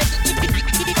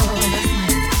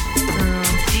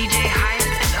 DJ Hype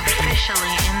is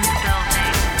officially in the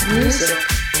building. Music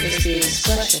is the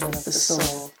expression of the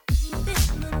soul.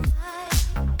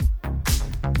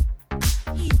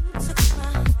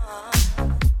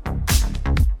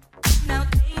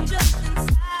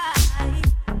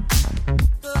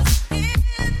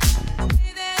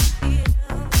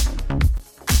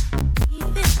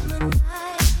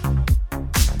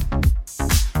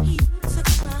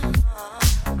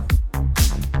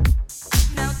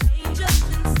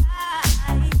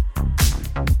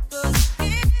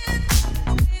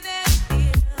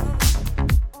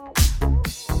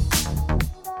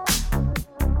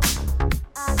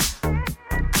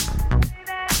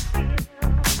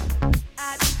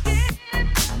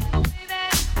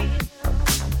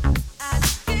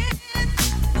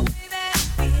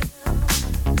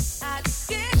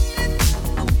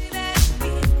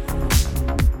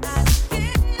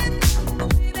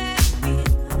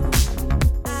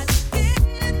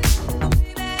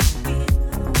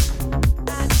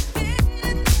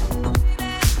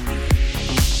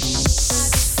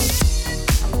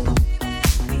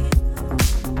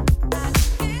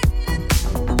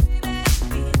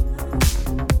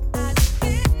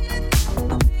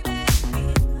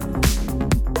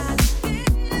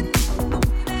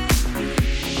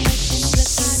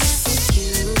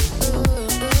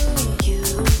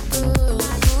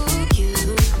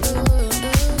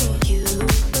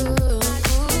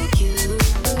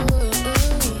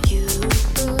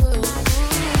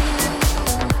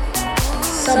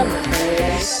 Summer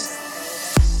Paradise.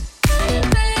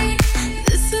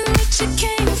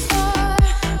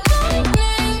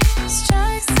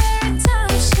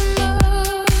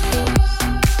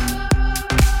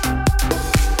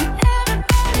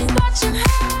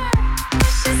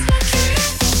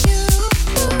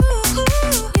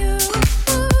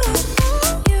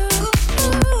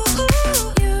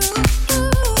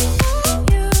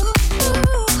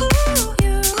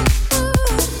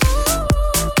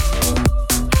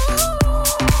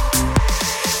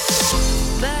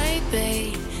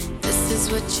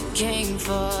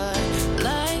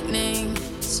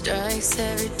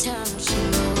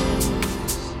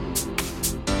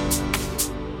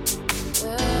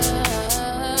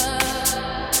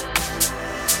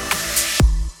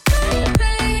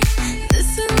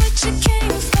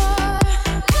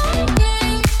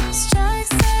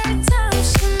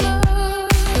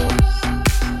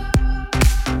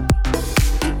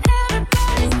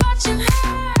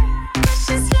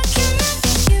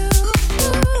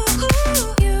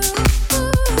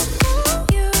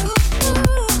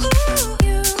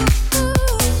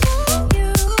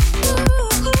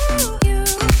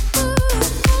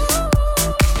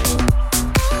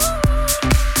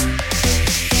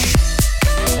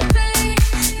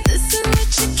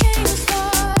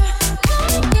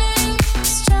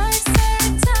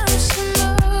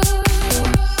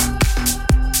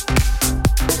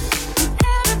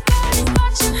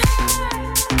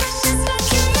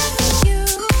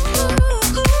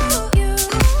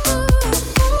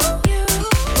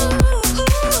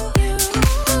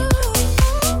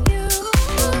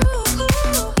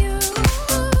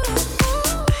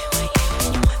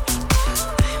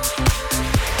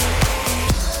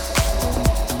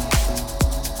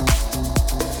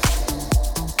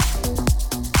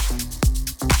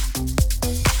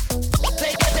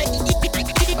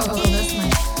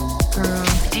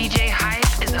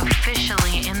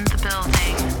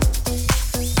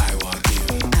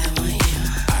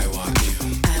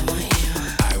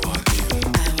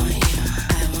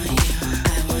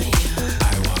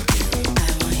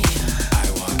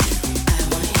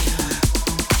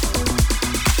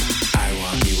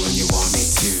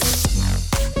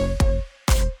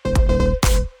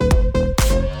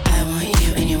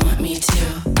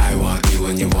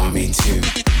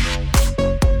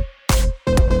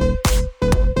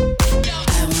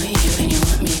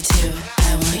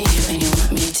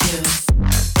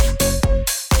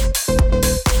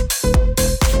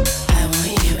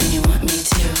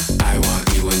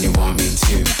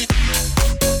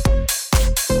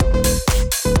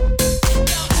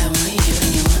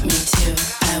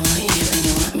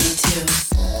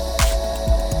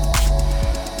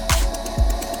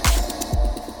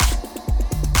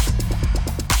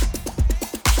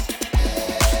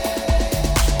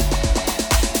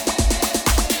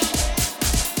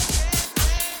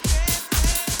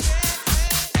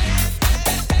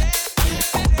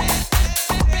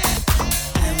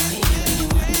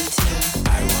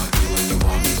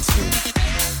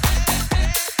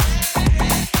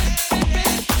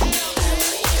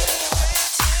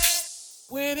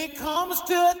 comes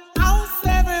to the house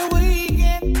every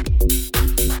weekend.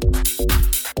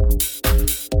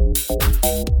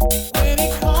 When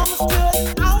it comes to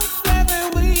the house every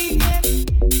weekend.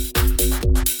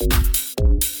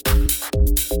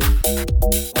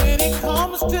 When it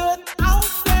comes to the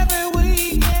house every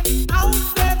weekend.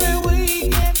 House every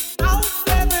weekend. House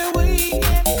every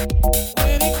weekend.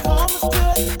 When it comes to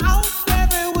the house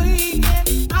every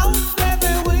weekend. House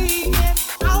every weekend.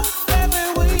 House every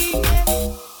weekend.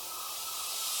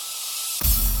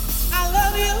 I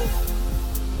love you.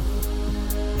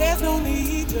 There's no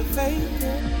need to fake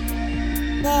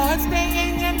it. But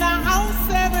staying in the house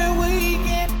every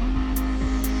weekend,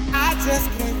 I just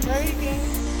can't take it.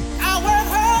 I work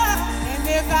hard, and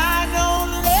if I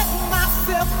don't let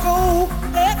myself go,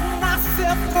 let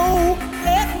myself go,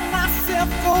 let myself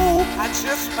go, I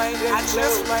just might let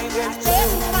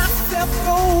myself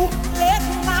go, let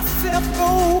myself go,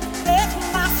 let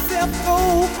myself go,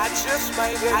 I just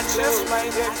might let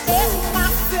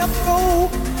myself go,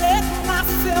 let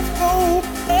myself go,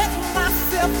 let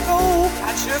myself go,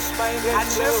 I just might let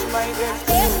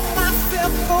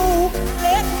myself go,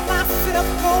 let myself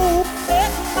go,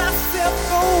 let myself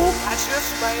go, I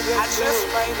just might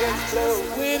let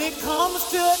when it comes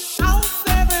to the house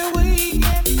every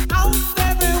weekend, house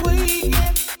every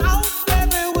weekend, house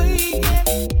every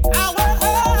weekend, I work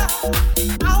hard,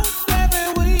 house every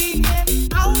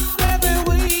weekend, house every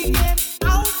weekend,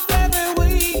 house every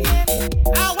weekend,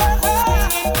 I work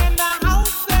hard in the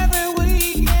house every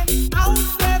weekend,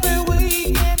 house every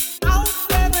weekend, house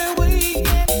every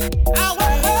weekend, I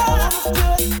work hard to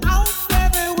the house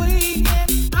every weekend,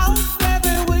 house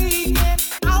every weekend,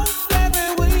 house every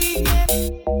weekend,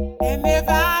 and if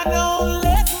I don't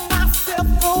let myself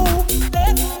go,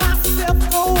 let myself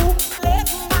go, let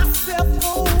myself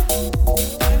go,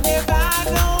 and if I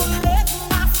don't let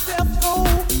myself go,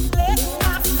 let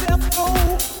myself go,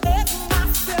 let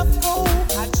myself go,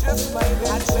 I just might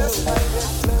let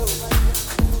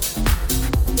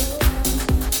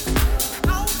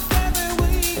house every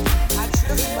week, I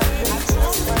just might let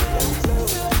house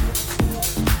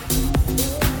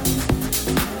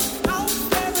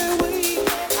every week,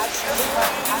 I just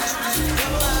might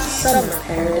Summer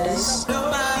Paradise.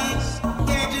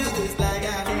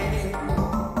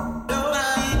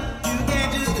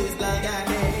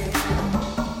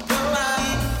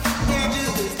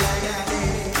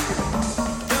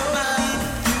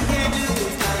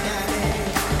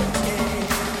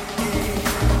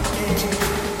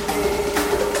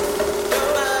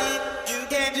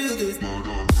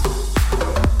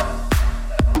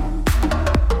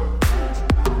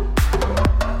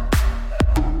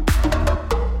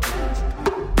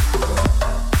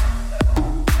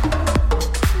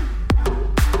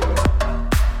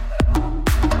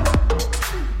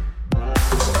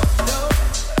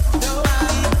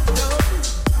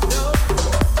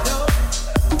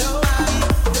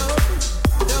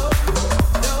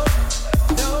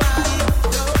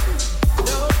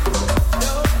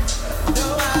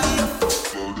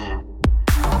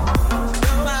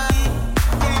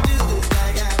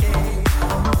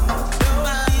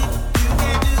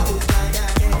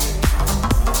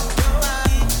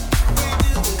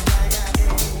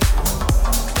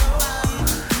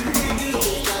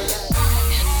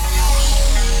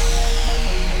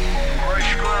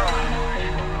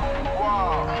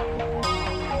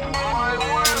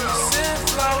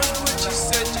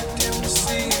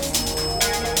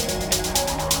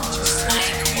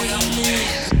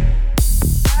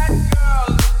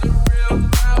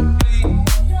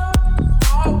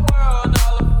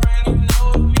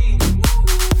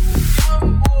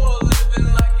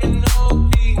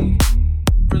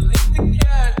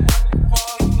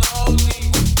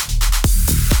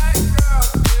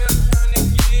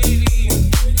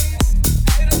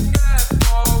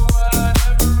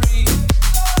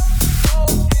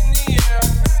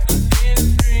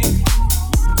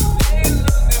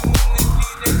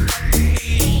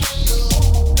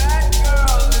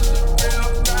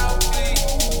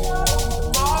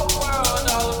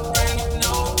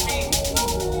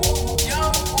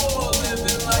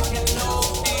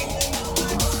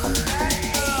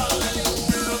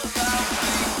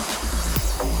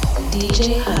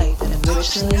 DJ Hype and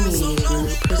Richlane Media Group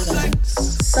presents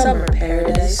Summer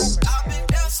Paradise,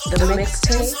 the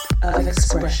Mixtape of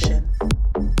Expression.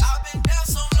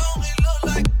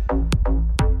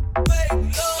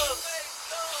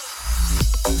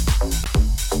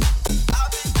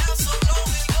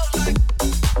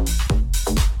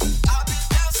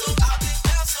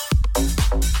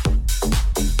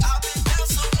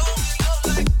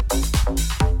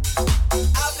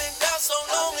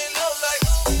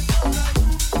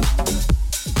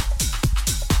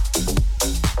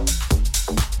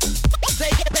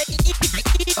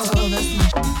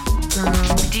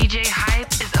 DJ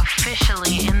Hype is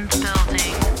officially in the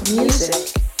building. Music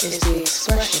is the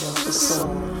expression of the soul.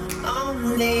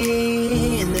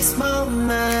 Only in this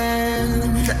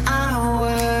moment I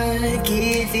would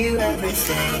give you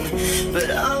everything,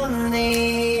 but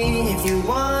only if you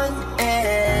want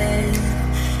it.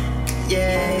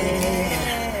 Yeah,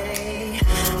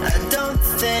 I don't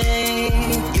think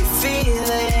you're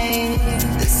feeling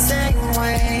the same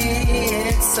way.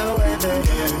 It's so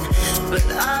evident, but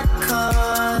I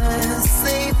can't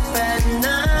sleep at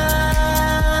night.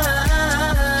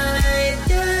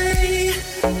 Yeah.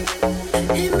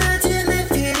 Imagine if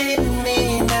you didn't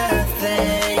mean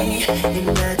nothing.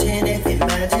 Imagine if you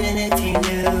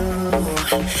knew.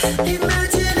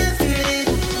 Imagine if you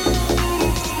didn't.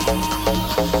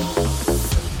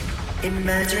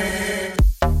 Imagine.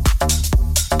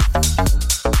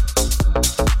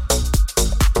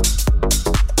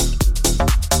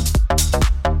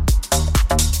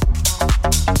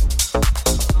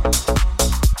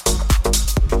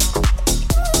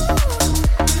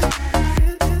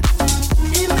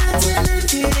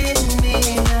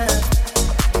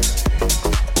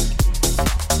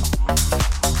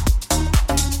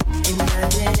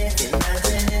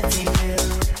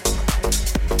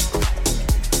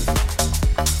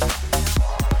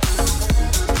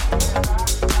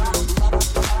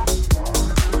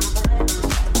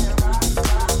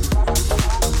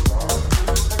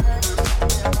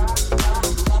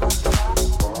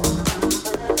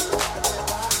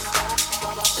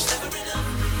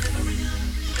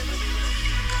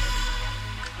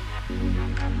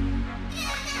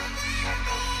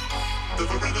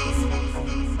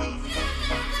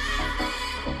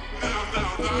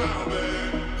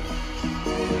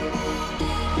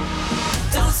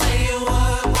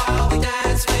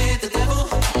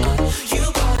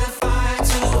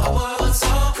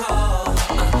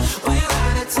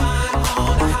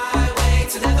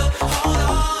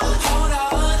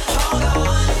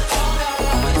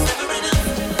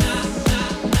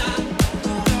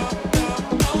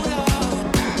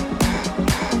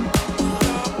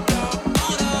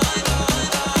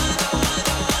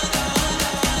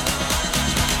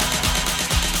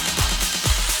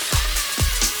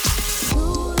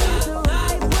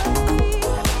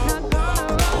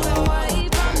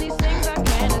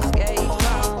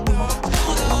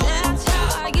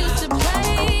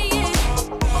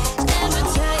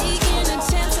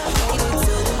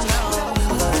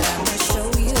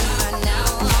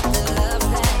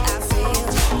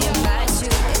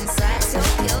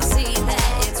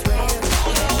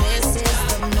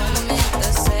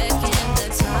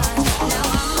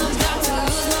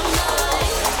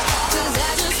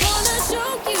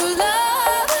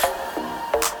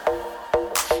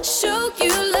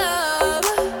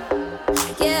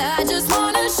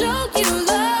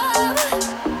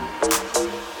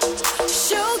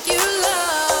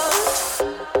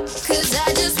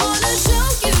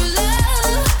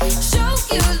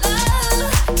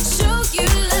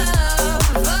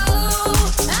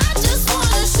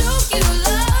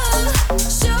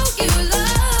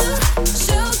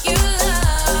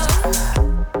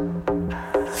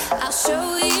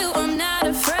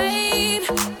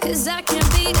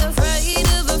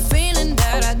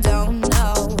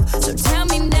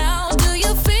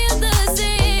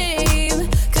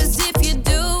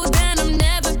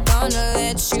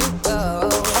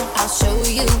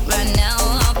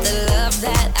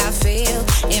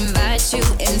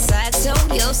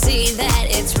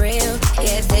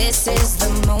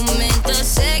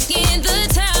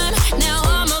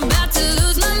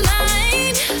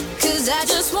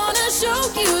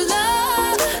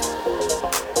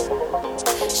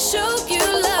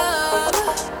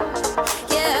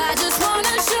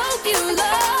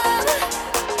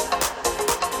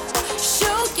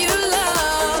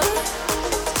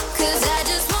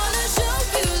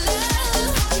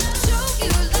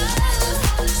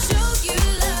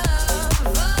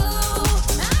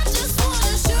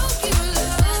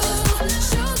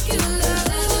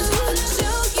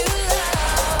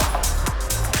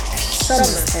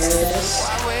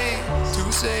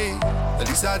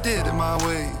 I did it my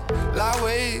way, lie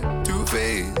way too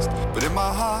faced. But in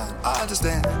my heart, I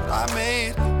understand. I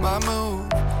made my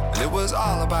move, and it was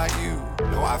all about you.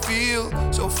 Now I feel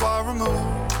so far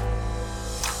removed.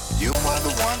 You were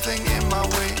the one thing in my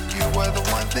way. You were the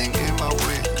one thing in my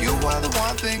way. You were the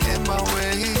one thing in my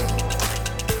way.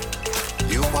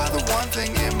 You were the one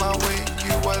thing in my way.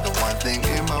 You were the one thing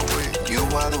in my way. You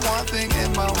were the one thing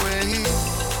in my way.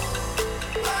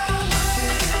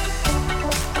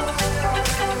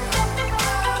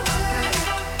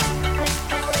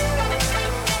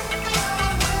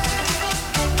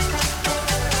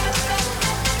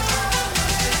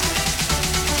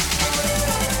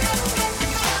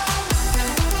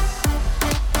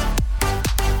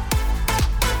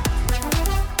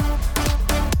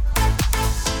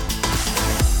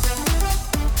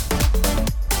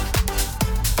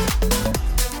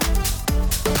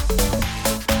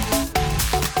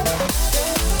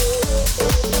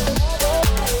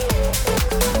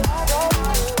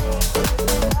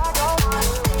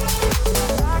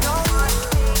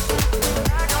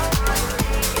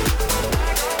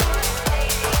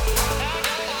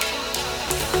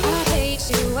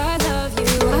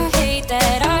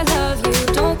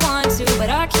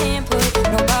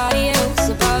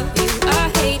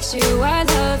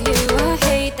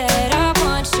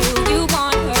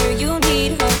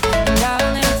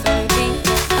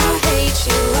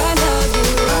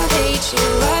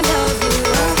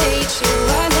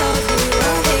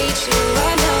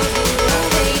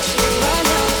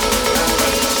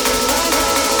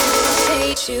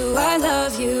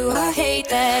 I hate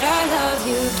that I love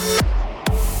you.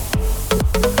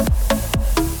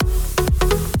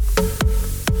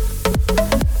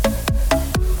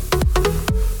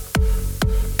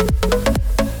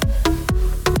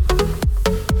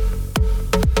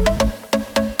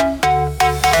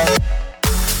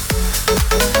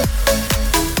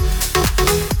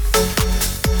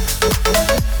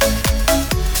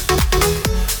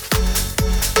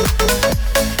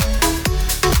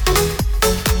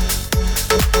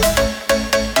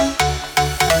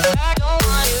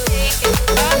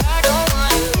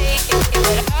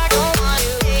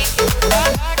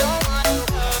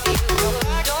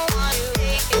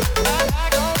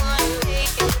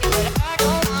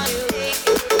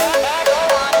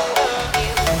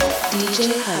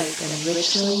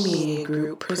 Richlane Media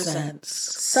Group presents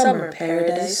Summer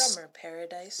Paradise,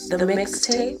 the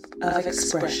Mixtape of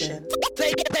Expression.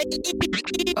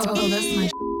 Oh, that's my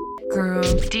girl.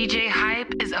 DJ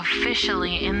Hype is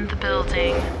officially in the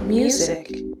building.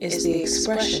 Music is the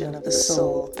expression of the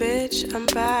soul. Bitch, I'm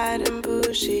bad and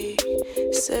bougie,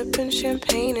 sipping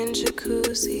champagne in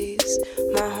jacuzzis.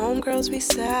 My homegirls be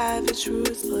savage,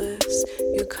 ruthless.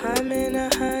 You come in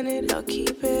 100, I'll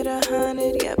keep it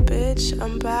 100. Yeah, bitch,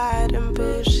 I'm bad and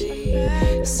bougie,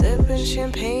 sipping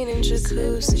champagne in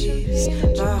jacuzzis.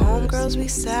 My homegirls be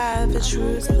savage,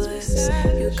 ruthless.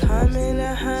 You come in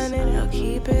 100, I'll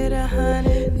keep it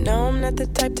 100. No, I'm not the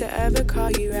type to ever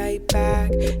call you right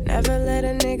back. Never let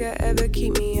a nigga ever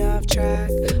keep me off track.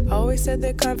 Always said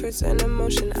the comfort's an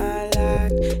emotion I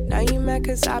lacked. Now you mad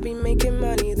cause I be making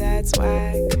money, that's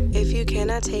whack. If you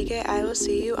cannot take it, I will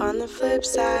see you on the flip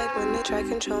side. When they try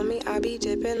control me, I be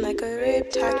dipping like a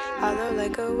riptide, hollow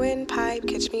like a windpipe.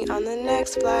 Catch me on the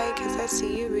next flight, cause I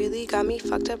see you really got me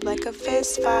fucked up like a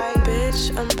fist fight.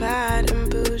 Bitch, I'm bad and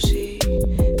bougie,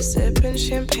 sipping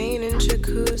champagne in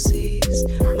jacuzzis.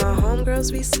 My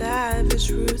homegirls be savage,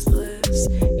 ruthless.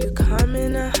 You come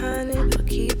in 100, I'll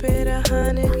keep it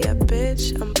 100. Yeah,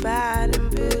 bitch, I'm bad and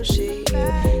bougie,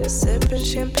 sipping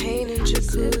champagne in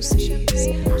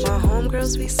jacuzzis. My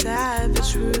homegirls be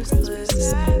savage,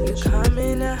 ruthless. You come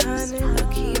in 100,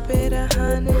 I'll keep it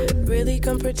 100. Really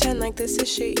gon' pretend like this is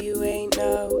shit you ain't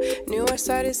know. Knew I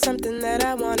started something that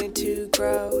I wanted to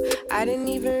grow. I didn't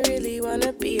even really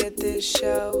wanna be at this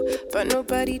show, but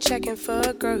nobody checking for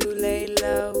a girl who lay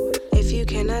low. If you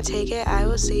cannot take it, I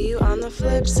will see you on the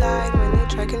flip side. When they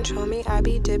try control me, I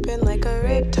be dipping like a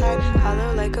riptide,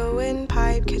 hollow like a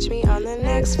windpipe. Catch me on the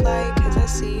next flight, cause I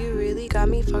see you really got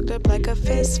me fucked up like a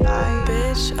fist fight.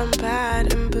 Bitch, I'm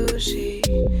bad and bougie,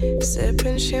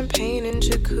 sipping champagne in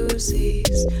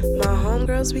jacuzzis. My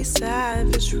homegirls be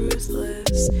savage,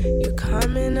 ruthless. You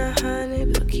come in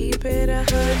 100, I'll keep it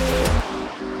 100.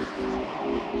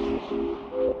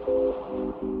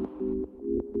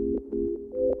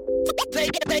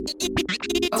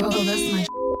 Oh, that's my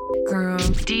girl.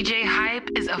 DJ Hype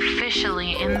is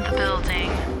officially in the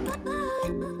building.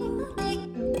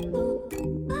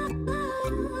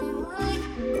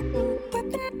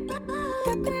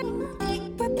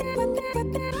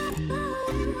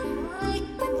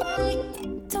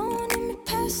 Don't let me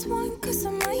pass one, cause I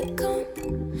might come.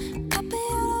 Copy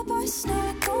all the bars, now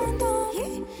it's going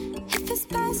down. If it's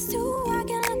past two, I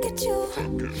can look at you.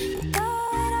 Throw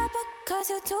it up because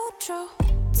you're too true.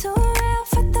 Too real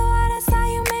for the water, how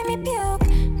you made me puke.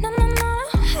 No, no, no,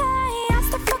 hey, I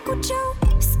still fuck with you.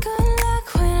 It's good luck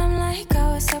when I'm like,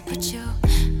 oh, what's up with you?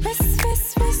 Wrist,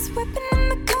 wrist, wrist, whipping in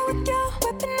the car with you.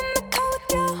 Whipping in the car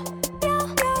with you. Yo,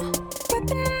 yo,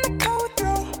 whipping in the car with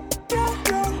you. Yo,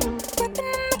 yo, whipping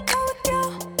in the car with you.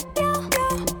 Yo, yo,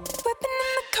 whipping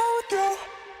in the car with you.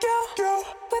 Yo, yo,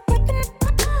 whipping,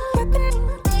 whipping, whipping,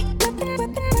 whipping, whipping,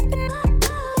 whipping.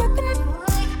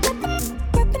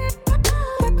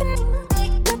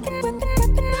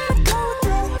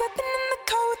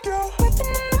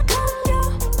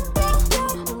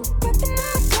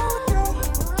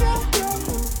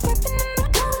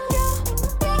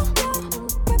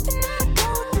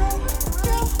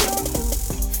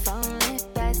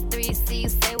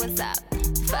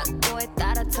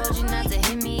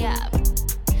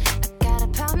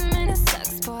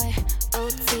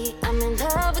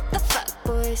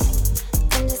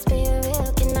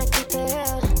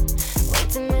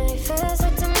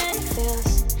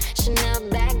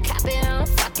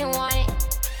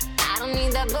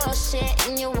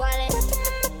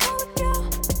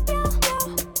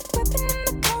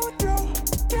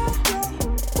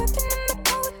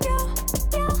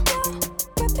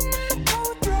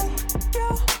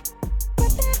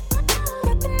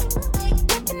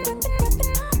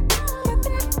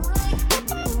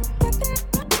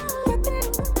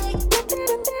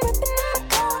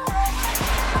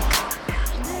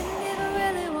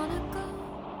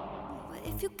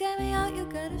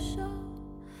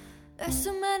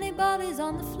 is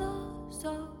on the floor.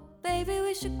 So, baby,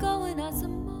 we should go and have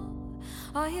some more.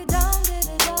 Are you down, did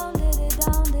it down, did it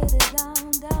down, did it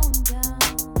down, down, down?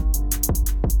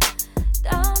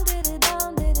 Down, did it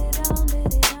down, did it down,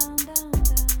 did it down, down,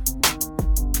 down.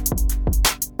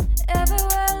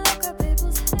 Everywhere I look at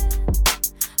people's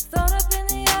hands, thrown up in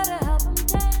the air to help them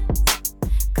dance.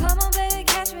 Come on, baby,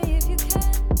 catch me if you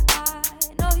can. I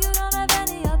know you don't have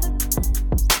any other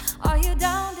plans. Are you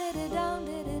down, did it down,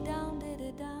 did it down, did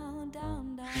it down,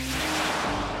 down, down?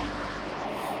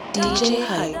 DJ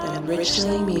Hype and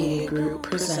Richlane Media Group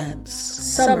presents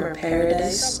Summer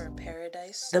Paradise,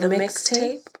 the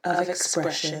Mixtape of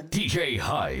Expression. DJ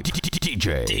Hype,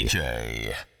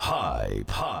 DJ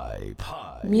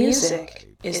Hype. Music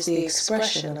is the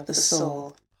expression of the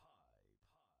soul.